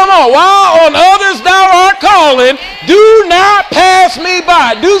 but come on, while on others thou art calling, do not pass me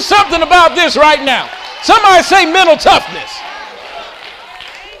by. Do something about this right now. Somebody say mental toughness.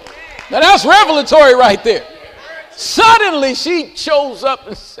 Now that's revelatory right there. Suddenly she shows up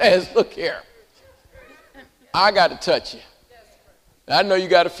and says, look here, I got to touch you. I know you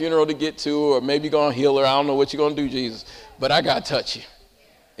got a funeral to get to, or maybe you're going to heal her. I don't know what you're going to do, Jesus, but I got to touch you.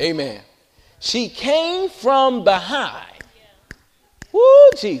 Amen. She came from behind. Woo,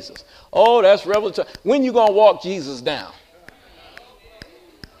 Jesus. Oh, that's revelatory. When you going to walk Jesus down?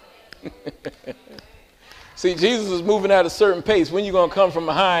 See, Jesus is moving at a certain pace. When you going to come from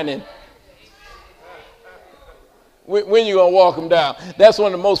behind and when you going to walk him down? That's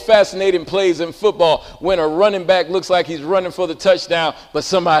one of the most fascinating plays in football, when a running back looks like he's running for the touchdown, but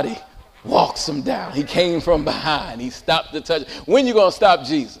somebody walks him down. He came from behind. He stopped the touch. When you going to stop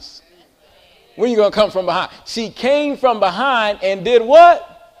Jesus? When you going to come from behind? She came from behind and did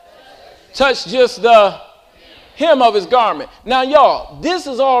what? Touched just the hem of his garment. Now, y'all, this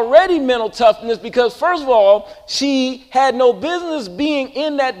is already mental toughness because, first of all, she had no business being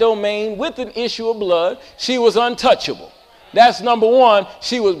in that domain with an issue of blood. She was untouchable. That's number one.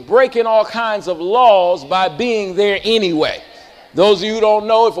 She was breaking all kinds of laws by being there anyway. Those of you who don't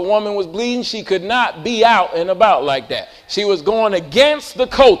know, if a woman was bleeding, she could not be out and about like that. She was going against the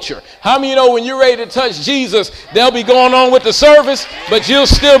culture. How many of you know when you're ready to touch Jesus, they'll be going on with the service, but you'll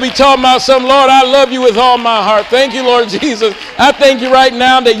still be talking about something. Lord, I love you with all my heart. Thank you, Lord Jesus. I thank you right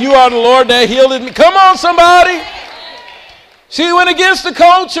now that you are the Lord that healed me. Come on, somebody. She went against the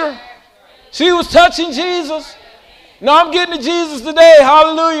culture. She was touching Jesus. No, I'm getting to Jesus today.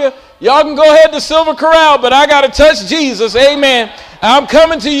 Hallelujah. Y'all can go ahead to Silver Corral, but I got to touch Jesus. Amen. I'm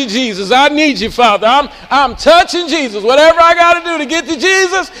coming to you, Jesus. I need you, Father. I'm touching Jesus. Whatever I got to do to get to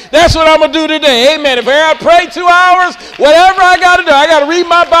Jesus, that's what I'm going to do today. Amen. If I got to pray 2 hours, whatever I got to do, I got to read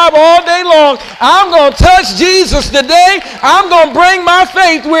my Bible all day long. I'm going to touch Jesus today. I'm going to bring my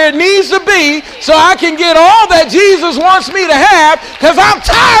faith where it needs to be so I can get all that Jesus wants me to have, because I'm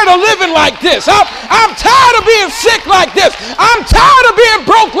tired of living like this. I'm tired of being sick like this. I'm tired of being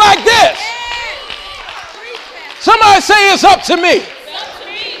broke like this. Somebody say it's up to me.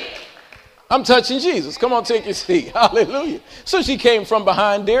 I'm touching Jesus. Come on, take your seat. Hallelujah. So she came from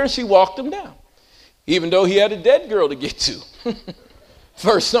behind there and she walked him down, even though he had a dead girl to get to.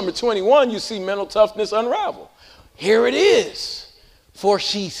 Verse number 21, you see mental toughness unravel. Here it is. For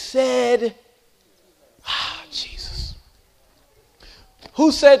she said, Jesus.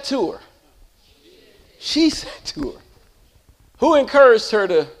 Who said to her? She said to her. Who encouraged her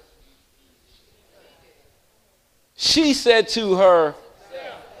to? She said to her.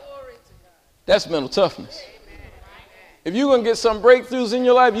 That's mental toughness. If you're going to get some breakthroughs in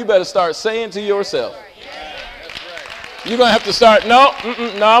your life, you better start saying to yourself. You're going to have to start, no,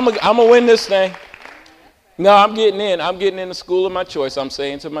 I'm going to win this thing. No, I'm getting in. I'm getting in the school of my choice. I'm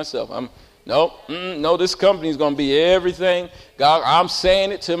saying to myself, no, this company is going to be everything. God, I'm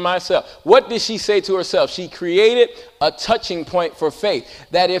saying it to myself. What did she say to herself? She created a touching point for faith,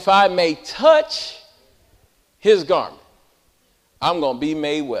 that if I may touch his garment, I'm going to be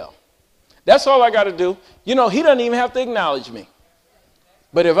made well. That's all I got to do. He doesn't even have to acknowledge me.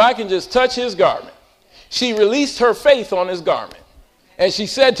 But if I can just touch his garment, she released her faith on his garment. And she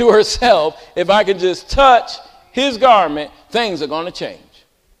said to herself, if I can just touch his garment, things are going to change.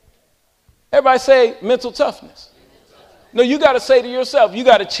 Everybody say mental toughness. No, you got to say to yourself, you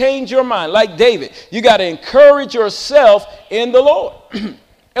got to change your mind. Like David, you got to encourage yourself in the Lord.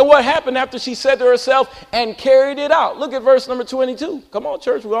 And what happened after she said to herself and carried it out? Look at verse number 22. Come on,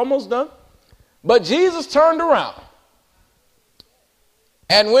 church, we're almost done. But Jesus turned around.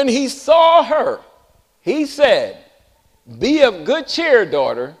 And when he saw her, he said, be of good cheer,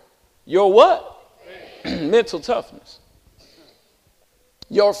 daughter. Your what? Mental toughness.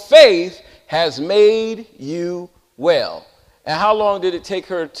 Your faith has made you well. And how long did it take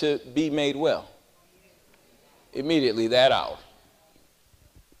her to be made well? Immediately, that hour.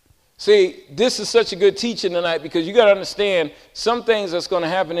 See, this is such a good teaching tonight because you got to understand some things that's going to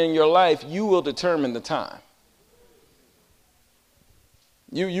happen in your life, you will determine the time.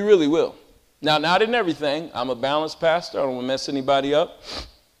 You really will. Now, not in everything. I'm a balanced pastor. I don't want to mess anybody up.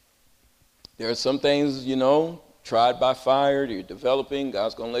 There are some things, tried by fire, you're developing.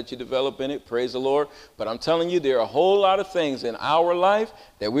 God's going to let you develop in it. Praise the Lord. But I'm telling you, there are a whole lot of things in our life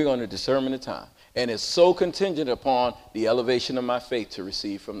that we're going to determine the time. And it's so contingent upon the elevation of my faith to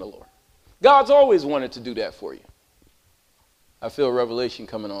receive from the Lord. God's always wanted to do that for you. I feel revelation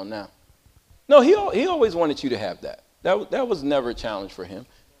coming on now. No, he always wanted you to have that. That was never a challenge for him.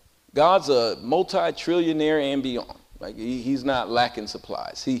 God's a multi-trillionaire and beyond. Like he's not lacking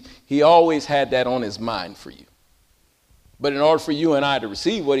supplies. He always had that on his mind for you. But in order for you and I to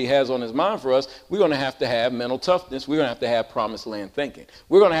receive what he has on his mind for us, we're going to have mental toughness. We're going to have promised land thinking.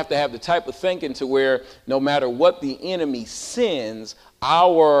 We're going to have the type of thinking to where no matter what the enemy sends,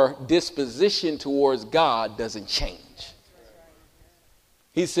 our disposition towards God doesn't change.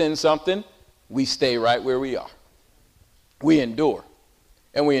 He sends something, we stay right where we are. We endure,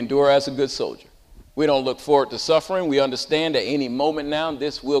 and we endure as a good soldier. We don't look forward to suffering. We understand that any moment now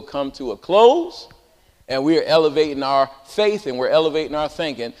this will come to a close. And we are elevating our faith and we're elevating our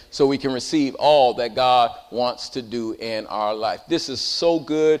thinking so we can receive all that God wants to do in our life. This is so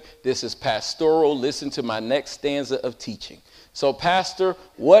good. This is pastoral. Listen to my next stanza of teaching. So, Pastor,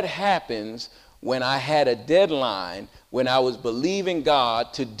 what happens when I had a deadline, when I was believing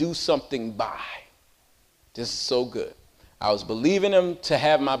God to do something by? This is so good. I was believing him to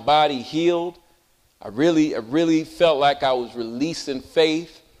have my body healed. I really felt like I was releasing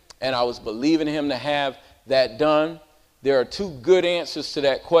faith. And I was believing him to have that done. There are two good answers to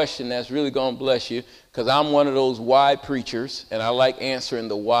that question that's really going to bless you because I'm one of those why preachers, and I like answering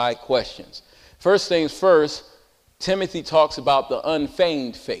the why questions. First things first, Timothy talks about the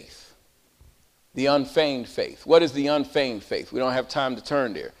unfeigned faith. The unfeigned faith. What is the unfeigned faith? We don't have time to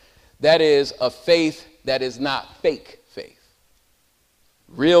turn there. That is a faith that is not fake faith.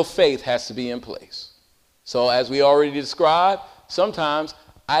 Real faith has to be in place. So as we already described, sometimes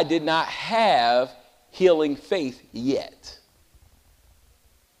I did not have healing faith yet.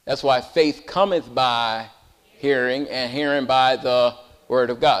 That's why faith cometh by hearing, and hearing by the word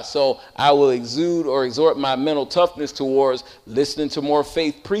of God. So I will exude or exhort my mental toughness towards listening to more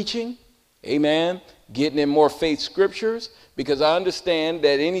faith preaching, amen, getting in more faith scriptures, because I understand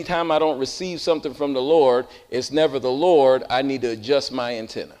that anytime I don't receive something from the Lord, it's never the Lord. I need to adjust my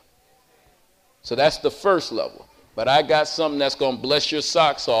antenna. So that's the first level. But I got something that's going to bless your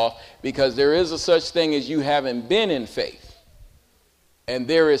socks off, because there is a such thing as you haven't been in faith. And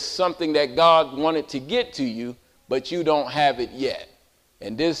there is something that God wanted to get to you, but you don't have it yet.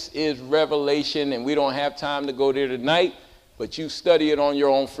 And this is revelation, and we don't have time to go there tonight, but you study it on your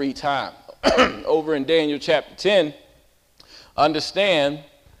own free time. Over in Daniel chapter 10, understand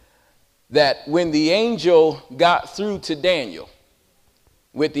that when the angel got through to Daniel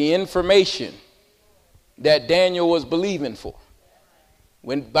with the information that Daniel was believing for,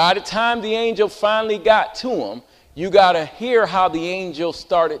 when by the time the angel finally got to him, You got to hear how the angel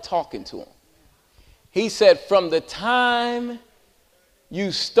started talking to him. He said, from the time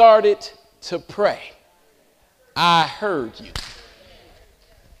you started to pray, I heard you.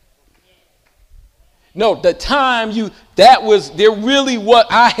 No, the time there really what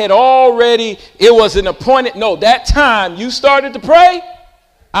I had already, it was an appointed, no, that time you started to pray,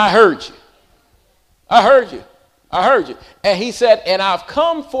 I heard you. I heard you. I heard you. And he said, and I've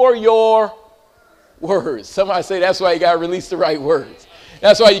come for your words. Somebody say that's why you got to release the right words.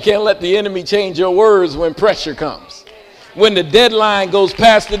 That's why you can't let the enemy change your words when pressure comes. When the deadline goes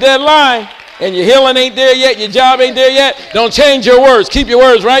past the deadline, and your healing ain't there yet, your job ain't there yet, don't change your words. Keep your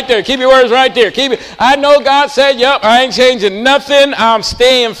words right there. Keep your words right there. Keep it. I know God said, yep, I ain't changing nothing. I'm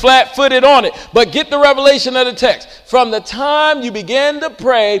staying flat-footed on it. But get the revelation of the text. From the time you began to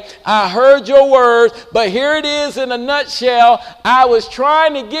pray, I heard your words, but here it is in a nutshell. I was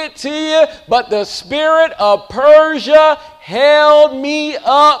trying to get to you, but the spirit of Persia held me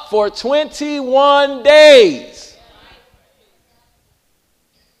up for 21 days.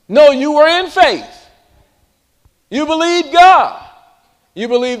 No, you were in faith. You believed God. You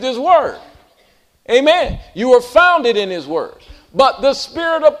believed his word. Amen. You were founded in his word. But the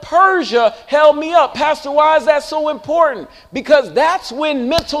spirit of Persia held me up. Pastor, why is that so important? Because that's when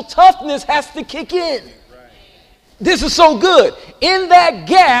mental toughness has to kick in. This is so good. In that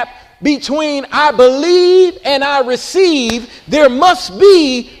gap between I believe and I receive, there must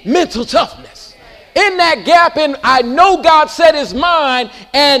be mental toughness. In that gap, and I know God said it's mine,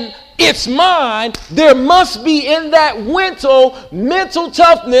 and it's mine, there must be in that mental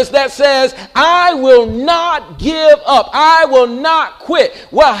toughness that says, I will not give up. I will not quit.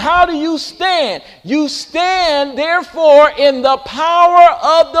 Well, how do you stand? You stand, therefore, in the power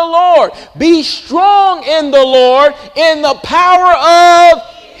of the Lord. Be strong in the Lord, in the power of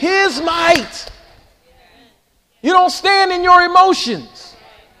his might. You don't stand in your emotions.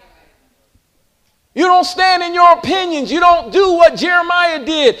 You don't stand in your opinions. You don't do what Jeremiah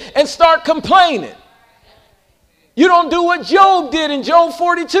did and start complaining. You don't do what Job did in Job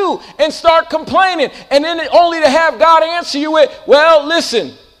 42 and start complaining. And then only to have God answer you with, well,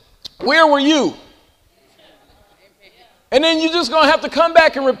 listen, where were you? And then you're just going to have to come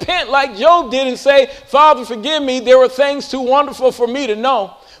back and repent like Job did and say, Father, forgive me. There were things too wonderful for me to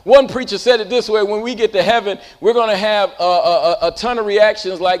know. One preacher said it this way: when we get to heaven, we're going to have a ton of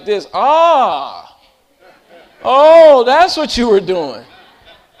reactions like this. Oh, that's what you were doing.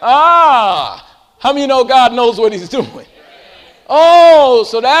 How many of you know God knows what he's doing? Oh,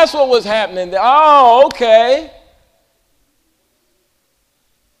 so that's what was happening there. Oh, okay.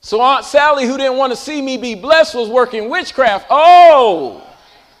 So Aunt Sally, who didn't want to see me be blessed, was working witchcraft. Oh.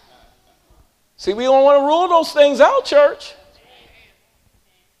 See, we don't want to rule those things out, church.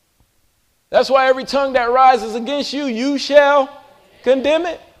 That's why every tongue that rises against you, you shall condemn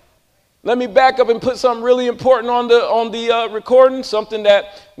it. Let me back up and put something really important on the recording, something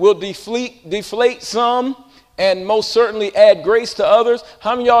that will deflate some and most certainly add grace to others.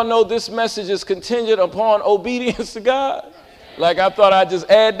 How many of y'all know this message is contingent upon obedience to God? Like, I thought I'd just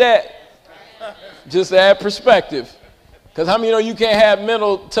add that, just to add perspective. Because how many of you know you can't have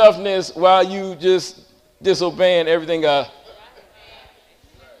mental toughness while you just disobeying everything God?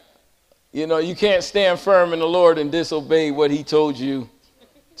 You know, you can't stand firm in the Lord and disobey what he told you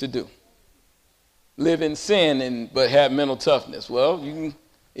to do. Live in sin but have mental toughness. Well, you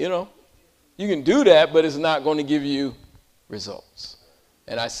can do that, but it's not going to give you results.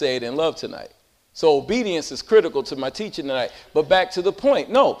 And I say it in love tonight. So obedience is critical to my teaching tonight. But back to the point.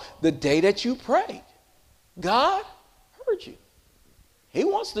 No, the day that you prayed, God heard you. He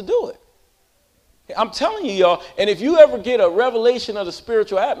wants to do it. I'm telling you, y'all, and if you ever get a revelation of the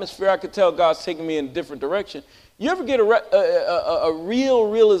spiritual atmosphere, I could tell God's taking me in a different direction. You ever get a real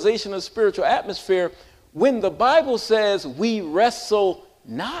realization of the spiritual atmosphere when the Bible says we wrestle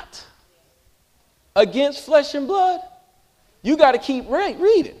not against flesh and blood? You got to keep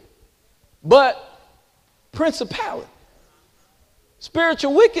reading. But principality,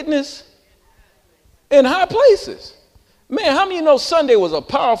 spiritual wickedness in high places. Man, how many of you know Sunday was a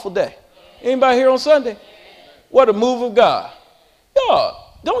powerful day? Anybody here on Sunday? What a move of God.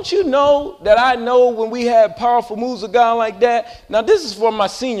 Y'all, don't you know that I know when we have powerful moves of God like that? Now, this is for my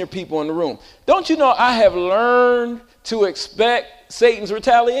senior people in the room. Don't you know I have learned to expect Satan's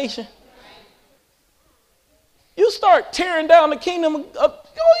retaliation? You start tearing down the kingdom of,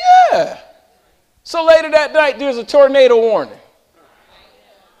 oh yeah. So later that night, there's a tornado warning.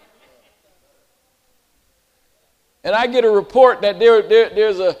 And I get a report that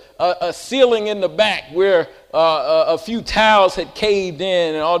there's a ceiling in the back where a few tiles had caved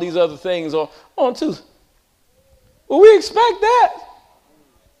in and all these other things on Tuesday. Well, we expect that.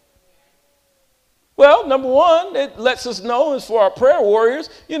 Well, number one, it lets us know, is for our prayer warriors,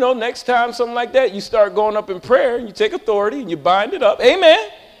 next time something like that, you start going up in prayer and you take authority and you bind it up. Amen.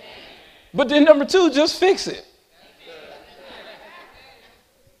 But then number two, just fix it.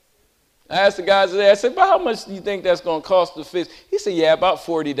 I asked the guys today, I said, but how much do you think that's going to cost to fix? He said, yeah, about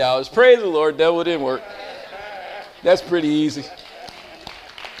 $40. Praise the Lord, devil, didn't work. That's pretty easy.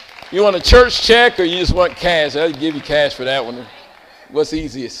 You want a church check or you just want cash? I'll give you cash for that one. What's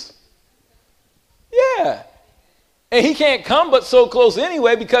easiest? Yeah. And he can't come but so close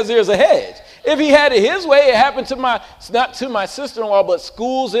anyway because there's a hedge. If he had it his way, it happened to not to my sister-in-law, but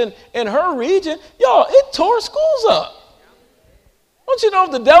schools in her region. Y'all, it tore schools up. Don't you know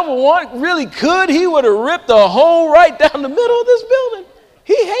if the devil really could, he would have ripped a hole right down the middle of this building.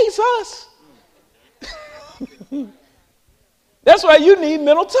 He hates us. That's why you need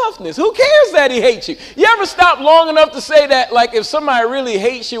mental toughness. Who cares that he hates you? You ever stop long enough to say that, like if somebody really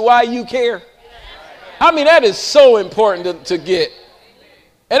hates you, why you care? I mean, that is so important to get.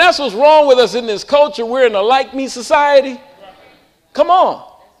 And that's what's wrong with us in this culture. We're in a like-me society. Come on.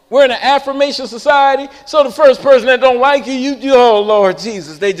 We're in an affirmation society. So the first person that don't like you, oh, Lord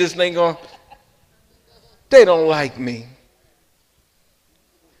Jesus, they just ain't going, they don't like me.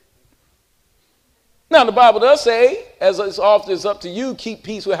 Now, the Bible does say, as it's often is up to you, keep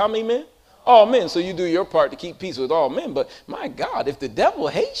peace with how many men? All men. So you do your part to keep peace with all men. But my God, if the devil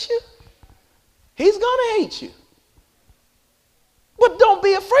hates you, he's going to hate you. But don't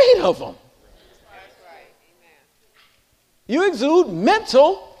be afraid of him. You exude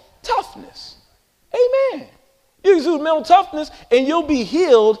mental toughness. Amen. You exude mental toughness and you'll be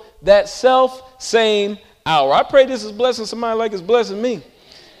healed that same hour. I pray this is blessing somebody like it's blessing me.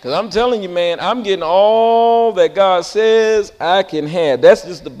 Because I'm telling you, man, I'm getting all that God says I can have. That's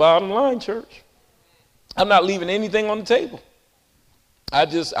just the bottom line, church. I'm not leaving anything on the table.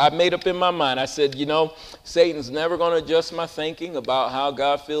 I made up in my mind. I said, Satan's never going to adjust my thinking about how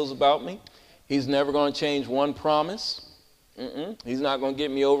God feels about me. He's never going to change one promise. He's not going to get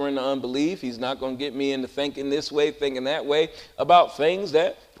me over into unbelief. He's not going to get me into thinking this way, thinking that way about things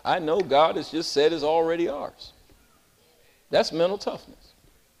that I know God has just said is already ours. That's mental toughness.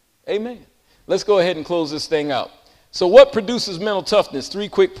 Amen. Let's go ahead and close this thing out. So what produces mental toughness? 3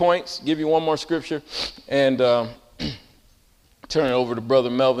 quick points. Give you one more scripture and turn it over to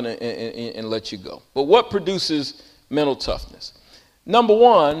Brother Melvin and let you go. But what produces mental toughness? Number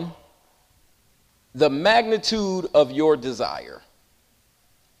one, the magnitude of your desire.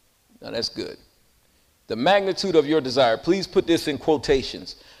 Now that's good. The magnitude of your desire. Please put this in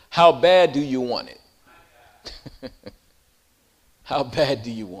quotations. How bad do you want it? How bad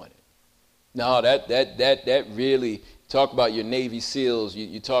do you want it? No, that really, talk about your Navy SEALs.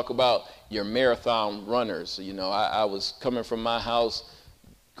 You talk about your marathon runners. I was coming from my house,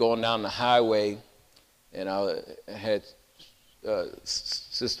 going down the highway, and I had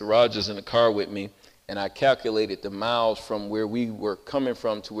Sister Rogers in the car with me, and I calculated the miles from where we were coming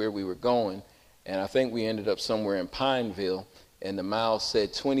from to where we were going, and I think we ended up somewhere in Pineville, and the miles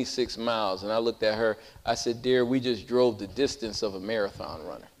said 26 miles, and I looked at her, I said, dear, we just drove the distance of a marathon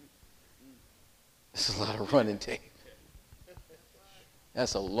runner. It's a lot of running tape.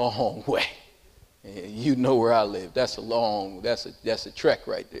 That's a long way. You know where I live. That's a trek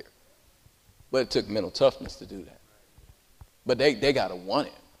right there. But it took mental toughness to do that. But they got to want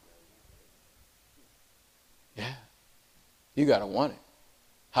it. Yeah. You got to want it.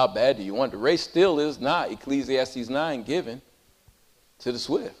 How bad do you want it? The race still is not, Ecclesiastes 9, given to the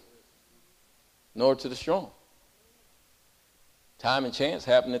swift, nor to the strong. Time and chance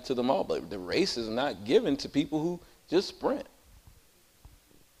happening to them all, but the race is not given to people who just sprint.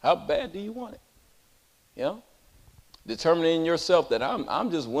 How bad do you want it? Determining in yourself that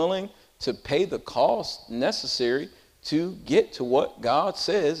I'm just willing to pay the cost necessary to get to what God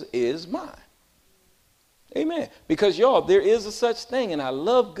says is mine. Amen. Because y'all, there is a such thing, and I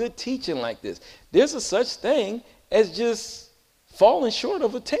love good teaching like this. There's a such thing as just falling short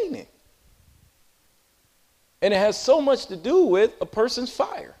of attaining. And it has so much to do with a person's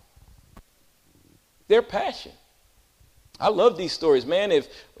fire, their passion. I love these stories, man. If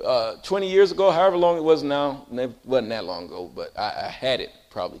 20 years ago, however long it was now, it wasn't that long ago, but I had it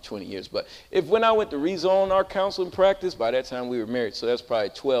probably 20 years. But when I went to rezone our counseling practice, by that time we were married, so that's probably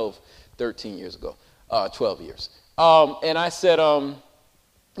 13 years ago, 12 years. And I said,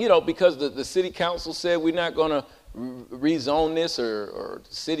 because the city council said we're not going to rezone this, or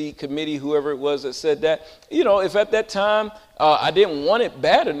city committee, whoever it was that said that, if at that time I didn't want it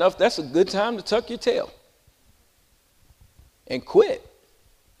bad enough, that's a good time to tuck your tail and quit.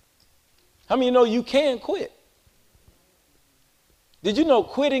 How many you can quit? Did you know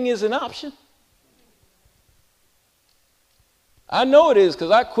quitting is an option? I know it is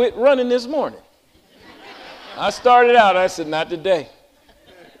because I quit running this morning. I started out, I said, not today.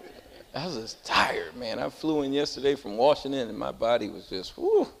 I was just tired, man. I flew in yesterday from Washington and my body was just,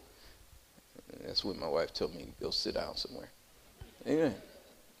 whoo. That's when my wife told me to go sit down somewhere. Amen.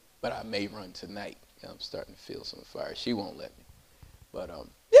 But I may run tonight. I'm starting to feel some fire. She won't let me. But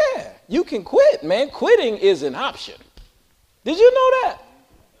yeah, you can quit, man. Quitting is an option. Did you know that?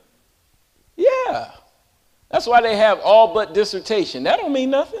 Yeah. That's why they have all but dissertation. That don't mean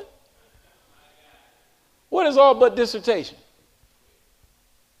nothing. What is all but dissertation?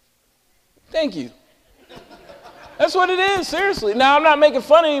 Thank you. That's what it is, seriously. Now, I'm not making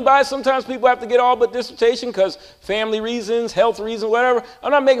fun of anybody. Sometimes people have to get all but dissertation because family reasons, health reasons, whatever.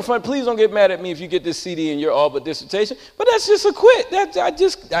 I'm not making fun. Please don't get mad at me if you get this CD and you're all but dissertation. But that's just a quit.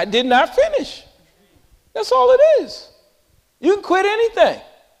 I did not finish. That's all it is. You can quit anything.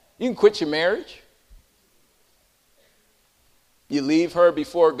 You can quit your marriage. You leave her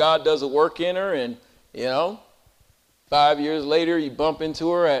before God does a work in her, and, 5 years later you bump into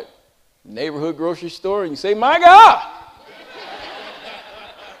her at neighborhood grocery store and you say, my God.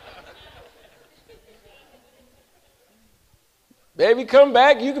 Baby, come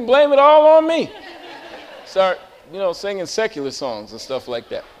back. You can blame it all on me. Start, singing secular songs and stuff like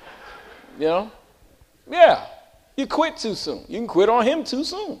that. Yeah. You quit too soon. You can quit on him too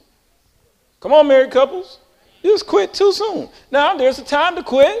soon. Come on, married couples. You just quit too soon. Now, there's a time to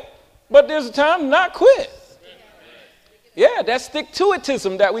quit, but there's a time to not quit. Yeah, that's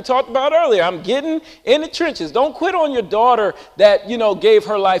stick-to-itism that we talked about earlier. I'm getting in the trenches. Don't quit on your daughter that, gave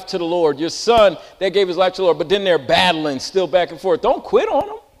her life to the Lord, your son that gave his life to the Lord, but then they're battling still back and forth. Don't quit on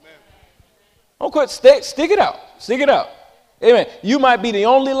them. Don't quit. Stick it out. Stick it out. Amen. You might be the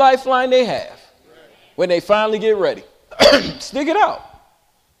only lifeline they have when they finally get ready. Stick it out.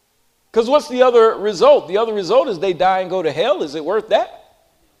 Because what's the other result? The other result is they die and go to hell. Is it worth that?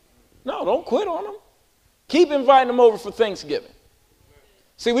 No, don't quit on them. Keep inviting them over for Thanksgiving.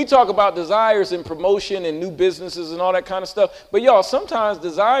 See, we talk about desires and promotion and new businesses and all that kind of stuff. But y'all, sometimes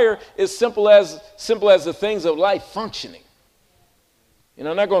desire is simple as the things of life functioning.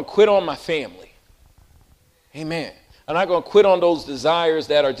 I'm not going to quit on my family. Amen. I'm not going to quit on those desires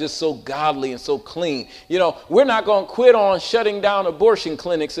that are just so godly and so clean. We're not going to quit on shutting down abortion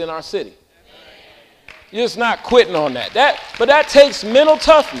clinics in our city. You're just not quitting on that. But that takes mental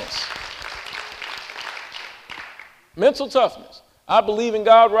toughness. Mental toughness. I believe in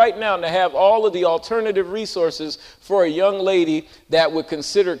God right now to have all of the alternative resources for a young lady that would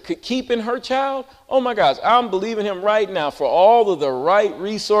consider keeping her child. Oh my gosh, I'm believing him right now for all of the right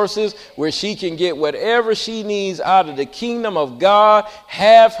resources where she can get whatever she needs out of the kingdom of God,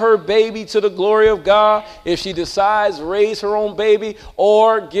 have her baby to the glory of God. If she decides to raise her own baby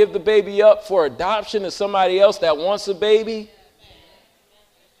or give the baby up for adoption to somebody else that wants a baby.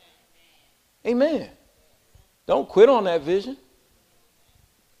 Amen. Don't quit on that vision.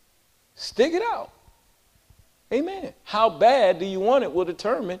 Stick it out. Amen. How bad do you want it will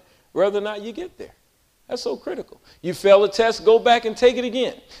determine whether or not you get there. That's so critical. You fail a test, go back and take it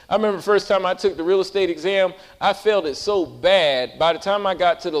again. I remember the first time I took the real estate exam, I failed it so bad. By the time I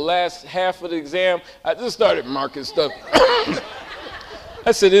got to the last half of the exam, I just started marking stuff.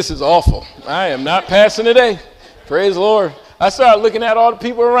 I said, this is awful. I am not passing today. Praise the Lord. I started looking at all the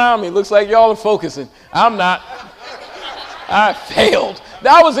people around me. Looks like y'all are focusing. I'm not. I failed.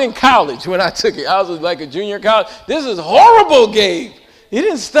 I was in college when I took it. I was like a junior in college. This is horrible, Gabe. You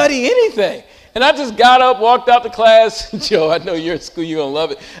didn't study anything. And I just got up, walked out the class. Joe, I know you're in school. You're going to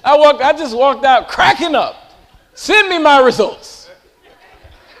love it. I just walked out cracking up. Send me my results.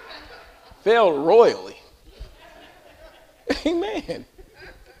 Failed royally. Amen.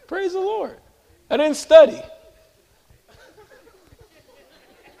 Praise the Lord. I didn't study.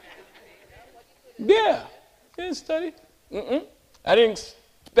 Yeah, I didn't study. I didn't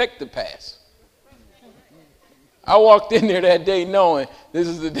expect to pass. I walked in there that day knowing this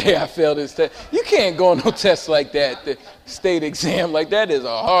is the day I failed this test. You can't go on no test like that, the state exam like that is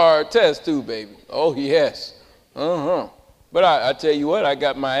a hard test too, baby. Oh, yes. But I tell you what, I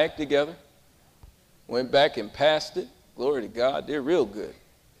got my act together. Went back and passed it. Glory to God, they're real good.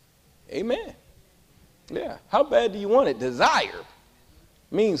 Amen. Yeah, how bad do you want it? Desire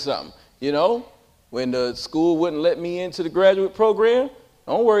means something, When the school wouldn't let me into the graduate program,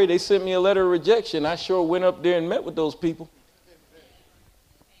 don't worry, they sent me a letter of rejection. I sure went up there and met with those people.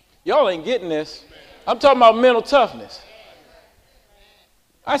 Y'all ain't getting this. I'm talking about mental toughness.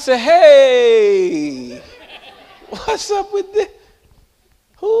 I said, hey, what's up with this?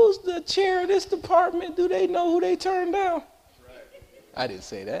 Who's the chair of this department? Do they know who they turned down? I didn't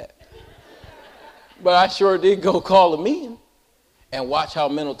say that. But I sure did go call a meeting and watch how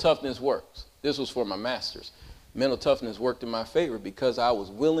mental toughness works. This was for my master's. Mental toughness worked in my favor because I was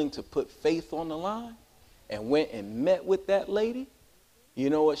willing to put faith on the line and went and met with that lady. You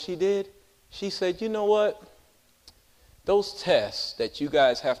know what she did? She said, you know what? Those tests that you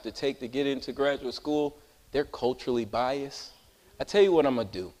guys have to take to get into graduate school, they're culturally biased. I tell you what I'm going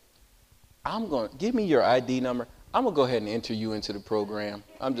to do. I'm going to give me your ID number. I'm going to go ahead and enter you into the program.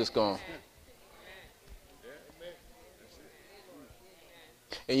 I'm just going.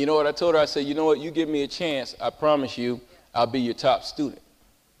 And you know what I told her? I said, you know what? You give me a chance. I promise you I'll be your top student.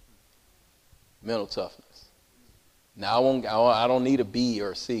 Mental toughness. Now, I don't need a B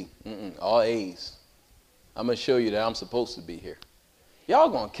or a C. All A's. I'm going to show you that I'm supposed to be here. Y'all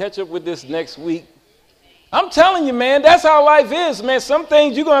going to catch up with this next week. I'm telling you, man, that's how life is, man. Some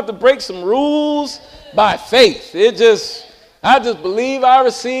things you're going to have to break some rules by faith. I just believe I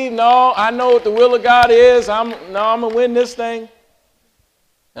receive. No, I know what the will of God is. I'm going to win this thing.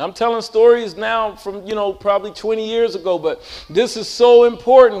 And I'm telling stories now from, probably 20 years ago, but this is so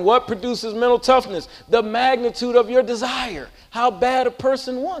important. What produces mental toughness? The magnitude of your desire. How bad a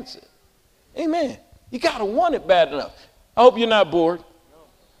person wants it. Amen. You got to want it bad enough. I hope you're not bored.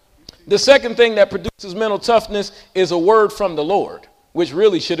 The second thing that produces mental toughness is a word from the Lord, which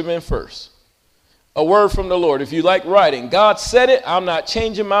really should have been first. A word from the Lord. If you like writing, God said it, I'm not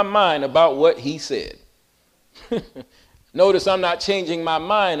changing my mind about what he said. Notice I'm not changing my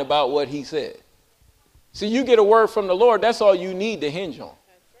mind about what he said. See, you get a word from the Lord, that's all you need to hinge on.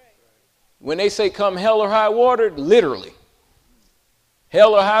 When they say come hell or high water, literally.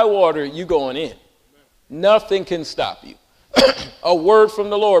 Hell or high water, you going in. Nothing can stop you. A word from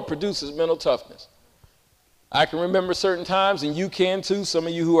the Lord produces mental toughness. I can remember certain times, and you can too, some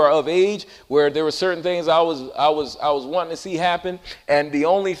of you who are of age, where there were certain things I was wanting to see happen, and the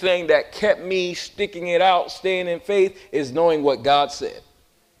only thing that kept me sticking it out, staying in faith, is knowing what God said.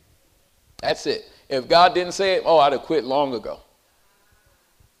 That's it. If God didn't say it, I'd have quit long ago.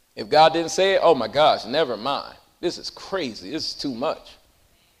 If God didn't say it, oh my gosh, never mind. This is crazy. This is too much.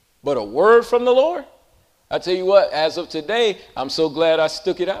 But a word from the Lord, I tell you what, as of today, I'm so glad I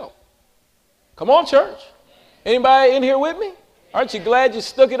stuck it out. Come on, church. Anybody in here with me? Aren't you glad you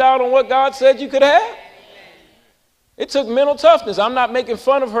stuck it out on what God said you could have? It took mental toughness. I'm not making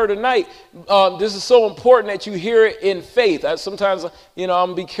fun of her tonight. This is so important that you hear it in faith. Sometimes, I'm going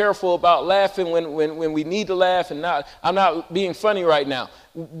to be careful about laughing when we need to laugh, and I'm not being funny right now.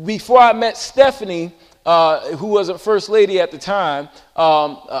 Before I met Stephanie, who wasn't first lady at the time,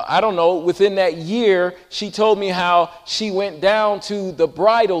 I don't know, within that year, she told me how she went down to the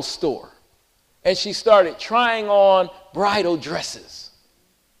bridal store and she started trying on bridal dresses.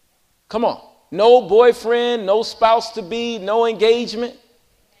 Come on. No boyfriend, no spouse to be, no engagement.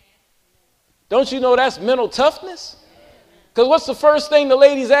 Don't you know that's mental toughness? Because what's the first thing the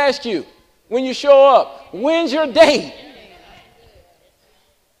ladies ask you when you show up? When's your date?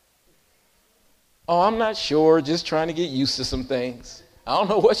 Oh, I'm not sure, just trying to get used to some things. I don't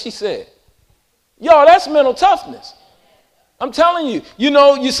know what she said. Yo, that's mental toughness. I'm telling you.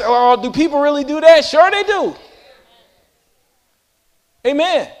 You say, oh, do people really do that? Sure they do.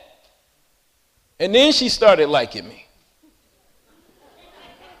 Amen. And then she started liking me.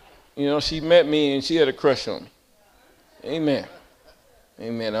 She met me and she had a crush on me. Amen.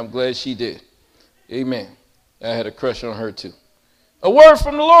 Amen. I'm glad she did. Amen. I had a crush on her too. A word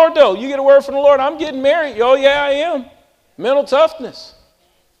from the Lord, though. You get a word from the Lord. I'm getting married. Oh, yeah, I am. Mental toughness.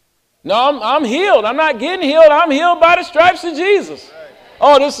 No, I'm healed. I'm not getting healed. I'm healed by the stripes of Jesus.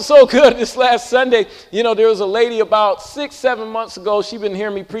 Oh, this is so good. This last Sunday, there was a lady about 6-7 months ago. She'd been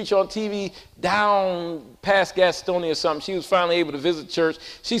hearing me preach on TV down past Gastonia or something. She was finally able to visit church.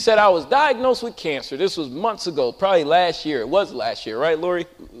 She said, I was diagnosed with cancer. This was months ago, probably last year. It was last year, right, Lori?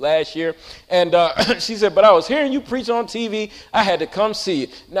 Last year. And she said, but I was hearing you preach on TV. I had to come see you.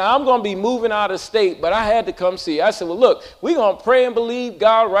 Now, I'm going to be moving out of state, but I had to come see you. I said, well, look, we're going to pray and believe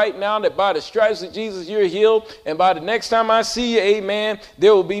God right now that by the stripes of Jesus, you're healed. And by the next time I see you, amen,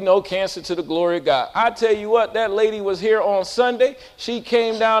 there will be no cancer to the glory of God. I tell you what, that lady was here on Sunday. She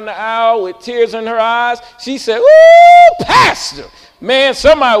came down the aisle with tears in her eyes. She said, ooh, pastor. Man,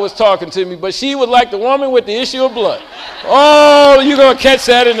 somebody was talking to me, but she was like the woman with the issue of blood. Oh, you're going to catch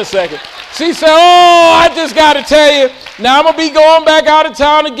that in a second. She said, oh, I just got to tell you, now I'm going to be going back out of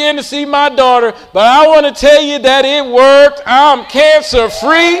town again to see my daughter, but I want to tell you that it worked. I'm cancer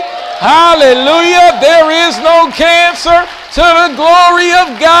free. Hallelujah. There is no cancer to the glory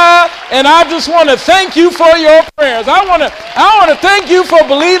of God. And I just want to thank you for your prayers. I want to thank you for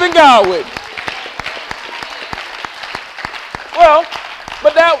believing God with me. Well,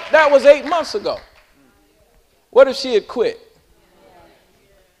 that was 8 months ago. What if she had quit?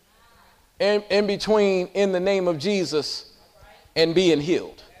 In between in the name of Jesus and being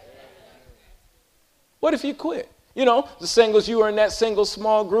healed. What if you quit? You know, the singles, you were in that single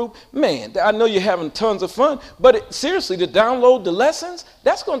small group. Man, I know you're having tons of fun, but seriously, to download the lessons,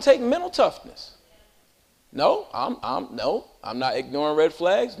 that's going to take mental toughness. No, I'm not ignoring red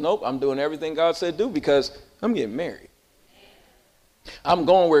flags. Nope, I'm doing everything God said do because I'm getting married. I'm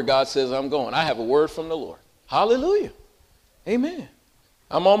going where God says I'm going. I have a word from the Lord. Hallelujah. Amen.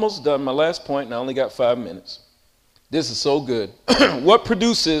 I'm almost done. My last point, and I only got 5 minutes. This is so good. What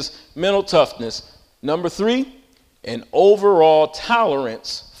produces mental toughness? Number 3, an overall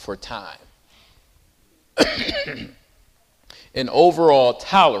tolerance for time. An overall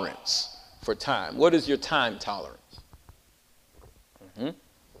tolerance for time. What is your time tolerance?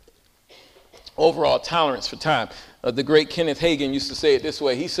 Overall tolerance for time. The great Kenneth Hagin used to say it this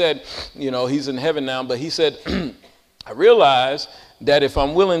way. He said, you know, he's in heaven now, but he said, I realize that if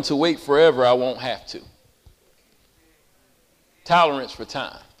I'm willing to wait forever, I won't have to. Tolerance for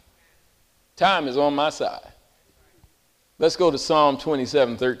time. Time is on my side. Let's go to Psalm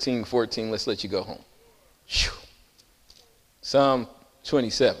 27, 13, 14. Let's let you go home. Psalm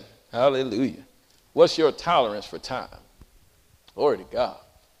 27. Hallelujah. What's your tolerance for time? Glory to God.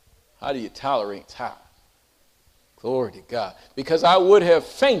 How do you tolerate time? Glory to God. Because I would have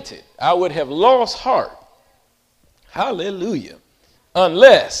fainted. I would have lost heart. Hallelujah.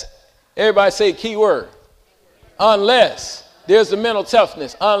 Unless, everybody say key word. Unless, there's the mental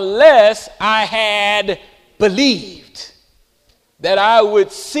toughness. Unless I had believed that I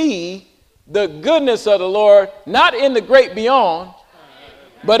would see the goodness of the Lord, not in the great beyond,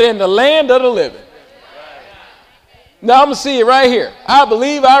 but in the land of the living. Now I'm going to see it right here. I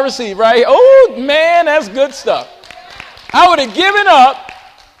believe I receive right here. Oh, man, that's good stuff. I would have given up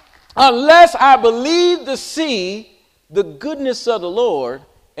unless I believed to see the goodness of the Lord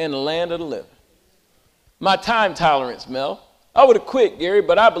in the land of the living. My time tolerance, Mel. I would have quit, Gary,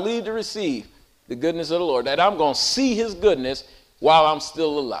 but I believe to receive the goodness of the Lord, that I'm going to see his goodness while I'm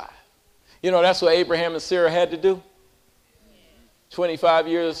still alive. You know, that's what Abraham and Sarah had to do. 25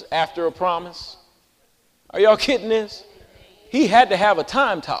 years after a promise. Are y'all kidding this? He had to have a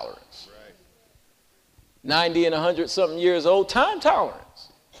time tolerance. 90 and 100 something years old, time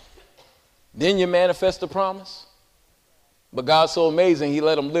tolerance. Then you manifest the promise. But God's so amazing, he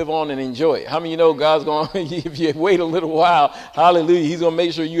let them live on and enjoy it. How many of you know God's going to, if you wait a little while, hallelujah, he's going to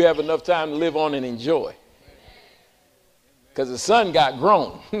make sure you have enough time to live on and enjoy. Because the son got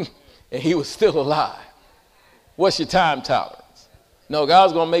grown and he was still alive. What's your time tolerance? No,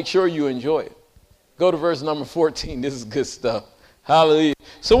 God's going to make sure you enjoy it. Go to verse number 14. This is good stuff. Hallelujah.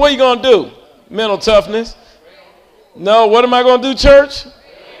 So what are you going to do? Mental toughness. No, what am I going to do, church?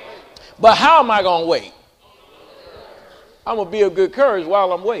 But how am I going to wait? I'm going to be of good courage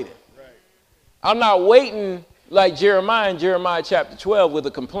while I'm waiting. I'm not waiting like Jeremiah in Jeremiah chapter 12 with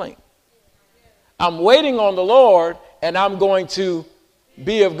a complaint. I'm waiting on the Lord, and I'm going to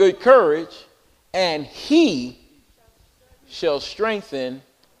be of good courage, and he shall strengthen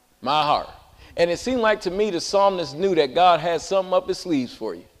my heart. And it seemed like to me the psalmist knew that God had something up his sleeves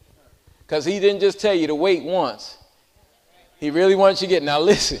for you. Because he didn't just tell you to wait once. He really wants you to get, now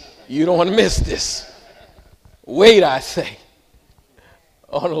listen, you don't want to miss this. Wait, I say,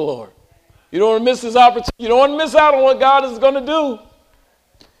 on the Lord. You don't want to miss this opportunity. You don't want to miss out on what God is going to do.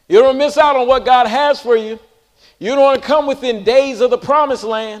 You don't want to miss out on what God has for you. You don't want to come within days of the promised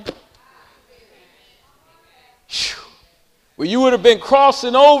land. Where you would have been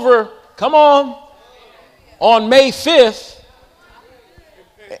crossing over, come on May 5th,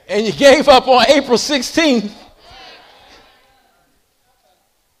 and you gave up on April 16th.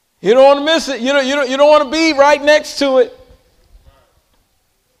 You don't want to miss it. You don't want to be right next to it.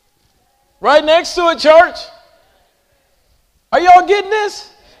 Right next to it, church. Are y'all getting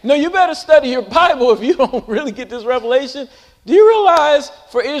this? No, you better study your Bible if you don't really get this revelation. Do you realize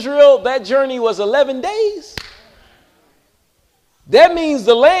for Israel that journey was 11 days? That means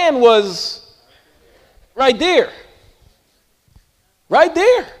the land was right there. Right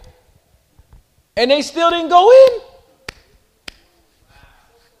there. And they still didn't go in.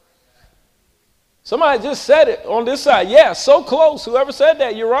 Somebody just said it on this side. Yeah, so close. Whoever said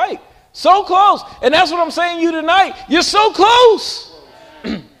that, you're right. So close. And that's what I'm saying to you tonight. You're so close.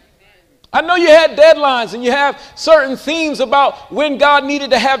 I I know you had deadlines and you have certain themes about when God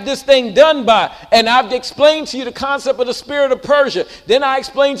needed to have this thing done by. And I've explained to you the concept of the spirit of Persia. Then I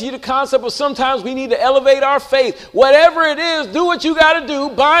explained to you the concept of sometimes we need to elevate our faith. Whatever it is, do what you got to do.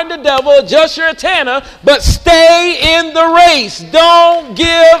 Bind the devil, adjust your antenna, but stay in the race. Don't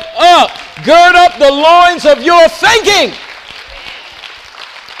give up. Gird up the loins of your thinking.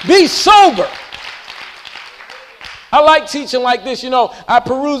 Be sober. I like teaching like this. You know, I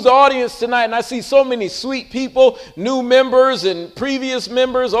peruse the audience tonight and I see so many sweet people, new members and previous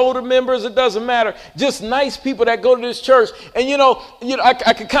members, older members, it doesn't matter. Just nice people that go to this church. And,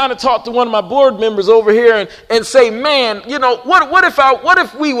 I could kind of talk to one of my board members over here and say, man, what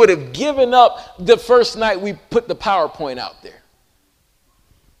if we would have given up the first night we put the PowerPoint out there?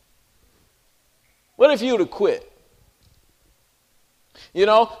 What if you would have quit?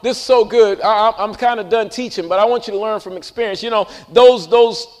 This is so good. I'm kind of done teaching, but I want you to learn from experience.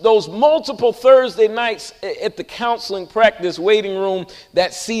 Those multiple Thursday nights at the counseling practice waiting room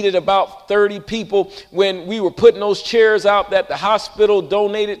that seated about 30 people when we were putting those chairs out that the hospital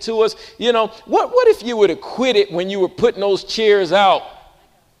donated to us. What if you would have quit it when you were putting those chairs out?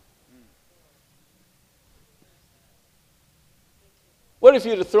 What if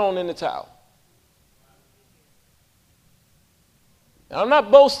you'd have thrown in the towel? Now, I'm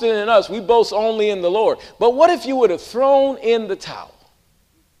not boasting in us. We boast only in the Lord. But what if you would have thrown in the towel?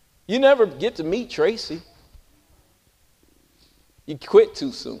 You never get to meet Tracy. You quit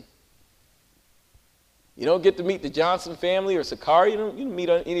too soon. You don't get to meet the Johnson family or Sakari. You don't meet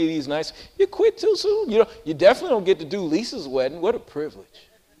any of these nice. You quit too soon. You definitely don't get to do Lisa's wedding. What a privilege.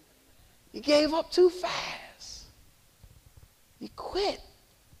 You gave up too fast. You quit.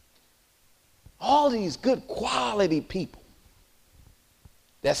 All these good quality people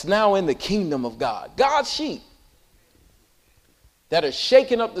that's now in the kingdom of God. God's sheep that are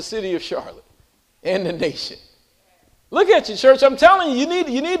shaking up the city of Charlotte and the nation. Look at you, church. I'm telling you,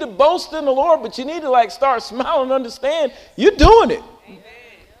 you need to boast in the Lord, but you need to start smiling and understand you're doing it. Amen.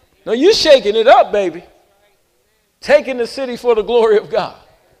 No, you're shaking it up, baby. Taking the city for the glory of God.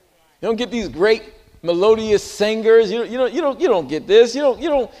 You don't get these great melodious singers. You don't get this.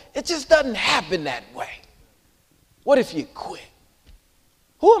 It just doesn't happen that way. What if you quit?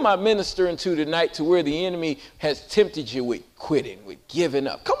 Who am I ministering to tonight to where the enemy has tempted you with quitting, with giving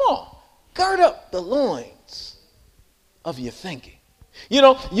up? Come on, gird up the loins of your thinking.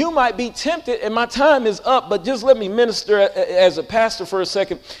 You might be tempted, and my time is up, but just let me minister as a pastor for a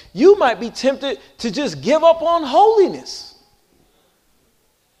second. You might be tempted to just give up on holiness.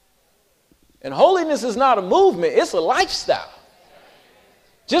 And holiness is not a movement, it's a lifestyle.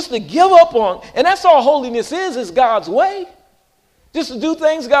 Just to give up on, and that's all holiness is God's way. Just to do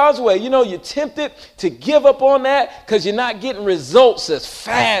things God's way. You're tempted to give up on that because you're not getting results as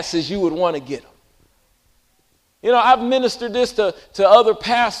fast as you would want to get them. I've ministered this to other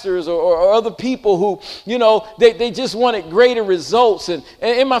pastors or other people who, they just wanted greater results.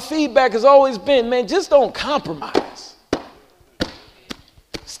 And my feedback has always been, man, just don't compromise.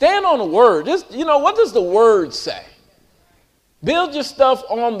 Stand on the word. What does the word say? Build your stuff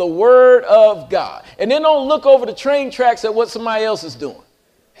on the word of God. And then don't look over the train tracks at what somebody else is doing.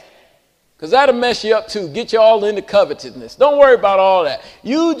 Because that'll mess you up too. Get you all into covetousness. Don't worry about all that.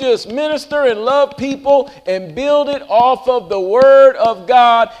 You just minister and love people and build it off of the word of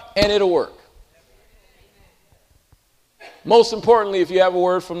God and it'll work. Most importantly, if you have a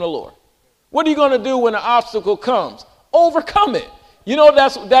word from the Lord. What are you going to do when an obstacle comes? Overcome it.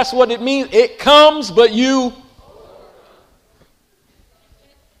 That's what it means. It comes, but you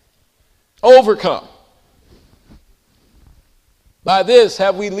overcome. By this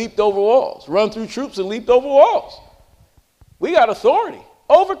have we leaped over walls, run through troops and leaped over walls. We got authority.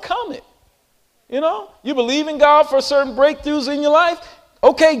 Overcome it. You believe in God for certain breakthroughs in your life?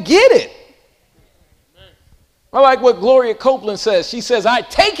 Okay, get it. I like what Gloria Copeland says. She says, I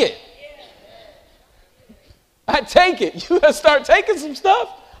take it. I take it. You gotta start taking some stuff.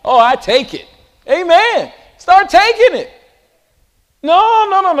 Oh, I take it. Amen. Start taking it. No.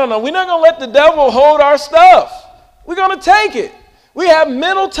 We're not going to let the devil hold our stuff. We're going to take it. We have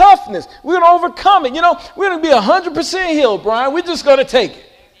mental toughness. We're going to overcome it. We're going to be 100% healed, Brian. We're just going to take it.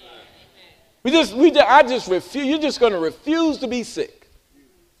 I just refuse. You're just going to refuse to be sick.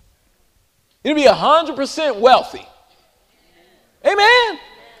 You're going to be 100% wealthy. Amen.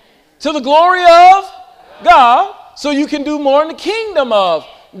 To the glory of God, so you can do more in the kingdom of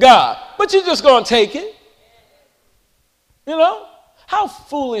God. But you're just going to take it. How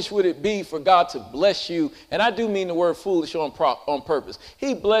foolish would it be for God to bless you? And I do mean the word foolish on purpose.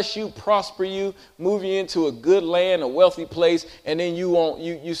 He bless you, prosper you, move you into a good land, a wealthy place, and then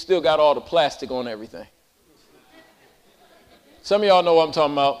you still got all the plastic on everything. Some of y'all know what I'm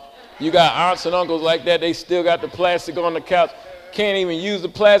talking about. You got aunts and uncles like that. They still got the plastic on the couch. Can't even use the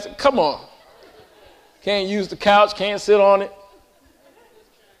plastic. Come on. Can't use the couch. Can't sit on it.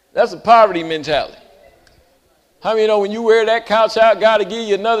 That's a poverty mentality. How many know when you wear that couch out, God will give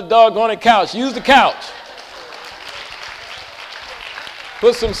you another doggone couch? Use the couch.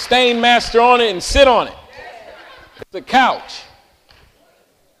 Put some Stainmaster on it and sit on it. It's a couch.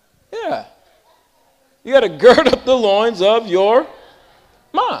 Yeah. You got to gird up the loins of your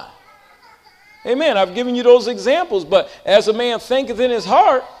mind. Amen. I've given you those examples, but as a man thinketh in his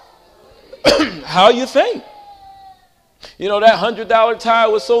heart, how you think. You know, that $100 tie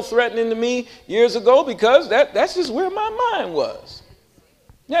was so threatening to me years ago because that's just where my mind was.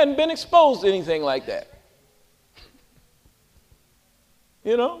 I hadn't been exposed to anything like that.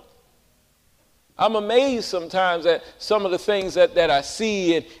 You know? I'm amazed sometimes at some of the things that I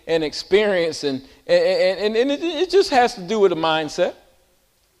see and experience, and it just has to do with a mindset.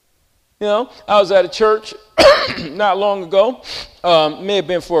 You know, I was at a church not long ago. May have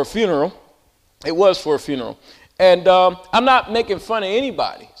been for a funeral. It was for a funeral. And I'm not making fun of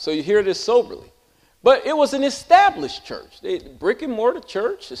anybody, so you hear this soberly. But it was an established church. Brick and mortar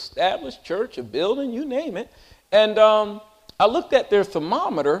church, established church, a building, you name it. And I looked at their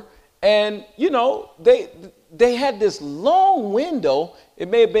thermometer, and, you know, they had this long window. It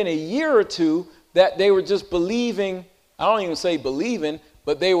may have been a year or two that they were just believing. I don't even say believing,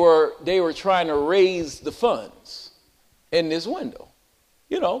 but they were trying to raise the funds in this window,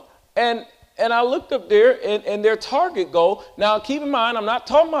 you know. And I looked up there, and their target goal, now keep in mind, I'm not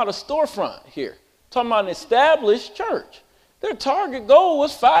talking about a storefront here. I'm talking about an established church. Their target goal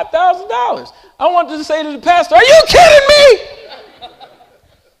was $5,000. I wanted to say to the pastor, are you kidding me?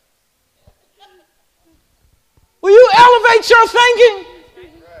 Will you elevate your thinking?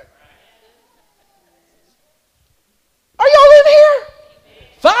 Are y'all in here?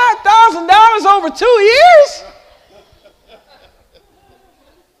 $5,000 over 2 years?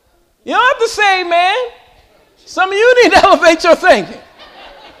 You don't have to say, man. Some of you need to elevate your thinking.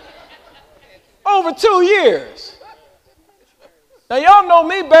 Over 2 years. Now, y'all know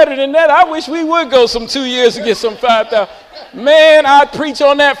me better than that. I wish we would go some 2 years to get some 5,000. Man, I'd preach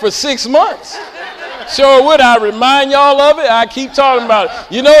on that for 6 months. Sure would. I remind y'all of it. I keep talking about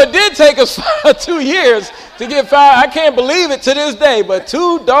it. You know, it did take us 2 years to get I can't believe it to this day, but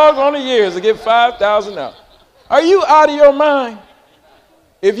 2 doggone years to get $5,000. Are you out of your mind?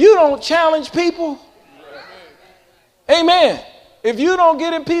 If you don't challenge people, amen. If you don't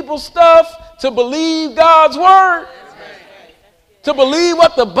get in people's stuff to believe God's word, to believe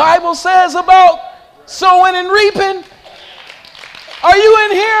what the Bible says about sowing and reaping, are you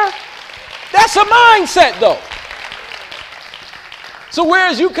in here? That's a mindset, though. So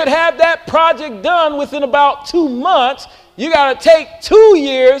whereas you could have that project done within about 2 months, you got to take 2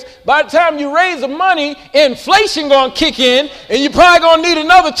 years. By the time you raise the money, inflation going to kick in, and you're probably going to need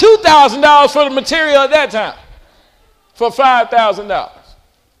another $2,000 for the material at that time for $5,000.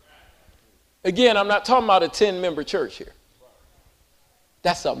 Again, I'm not talking about a 10-member church here.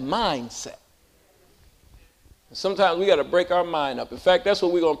 That's a mindset. Sometimes we got to break our mind up. In fact, that's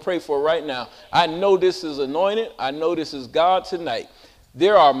what we're going to pray for right now. I know this is anointed. I know this is God tonight.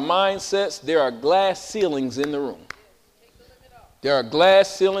 There are mindsets. There are glass ceilings in the room. There are glass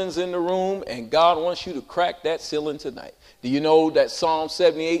ceilings in the room, and God wants you to crack that ceiling tonight. Do you know that Psalm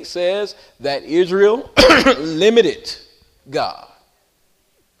 78 says that Israel limited God?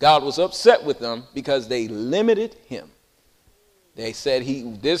 God was upset with them because they limited him. They said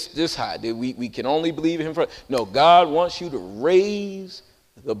this high. We can only believe in him for. No, God wants you to raise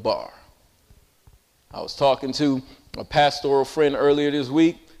the bar. I was talking to a pastoral friend earlier this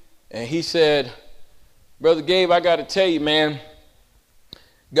week, and he said, Brother Gabe, I got to tell you, man,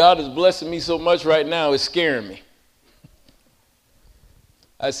 God is blessing me so much right now, it's scaring me.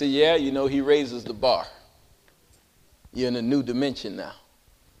 I said, yeah, you know, he raises the bar. You're in a new dimension now.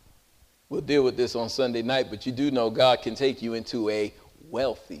 We'll deal with this on Sunday night, but you do know God can take you into a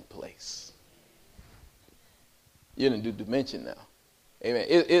wealthy place. You're in a new dimension now. Amen.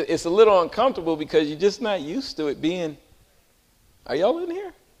 It's a little uncomfortable because you're just not used to it being. Are y'all in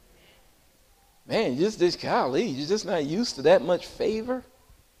here? Man, you're just not used to that much favor.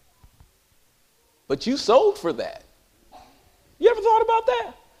 But you sold for that. You ever thought about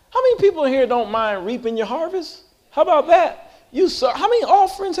that? How many people in here don't mind reaping your harvest? How about that? How many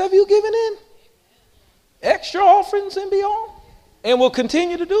offerings have you given in? Extra offerings and beyond? and will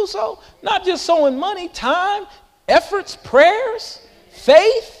continue to do so. Not just sowing money, time, efforts, prayers,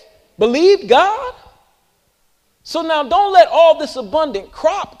 faith, believe God. So now don't let all this abundant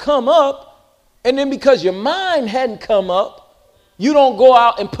crop come up, and then because your mind hadn't come up, you don't go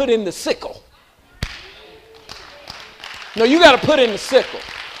out and put in the sickle. No, you got to put in the sickle.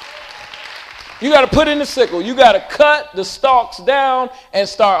 You got to put in the sickle. You got to cut the stalks down and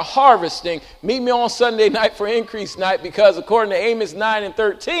start harvesting. Meet me on Sunday night for increase night, because according to Amos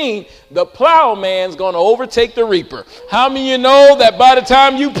 9:13, the plowman's going to overtake the reaper. How many of you know that by the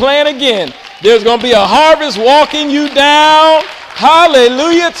time you plant again, there's going to be a harvest walking you down?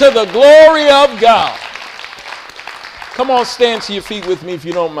 Hallelujah, to the glory of God. Come on, stand to your feet with me if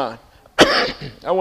you don't mind.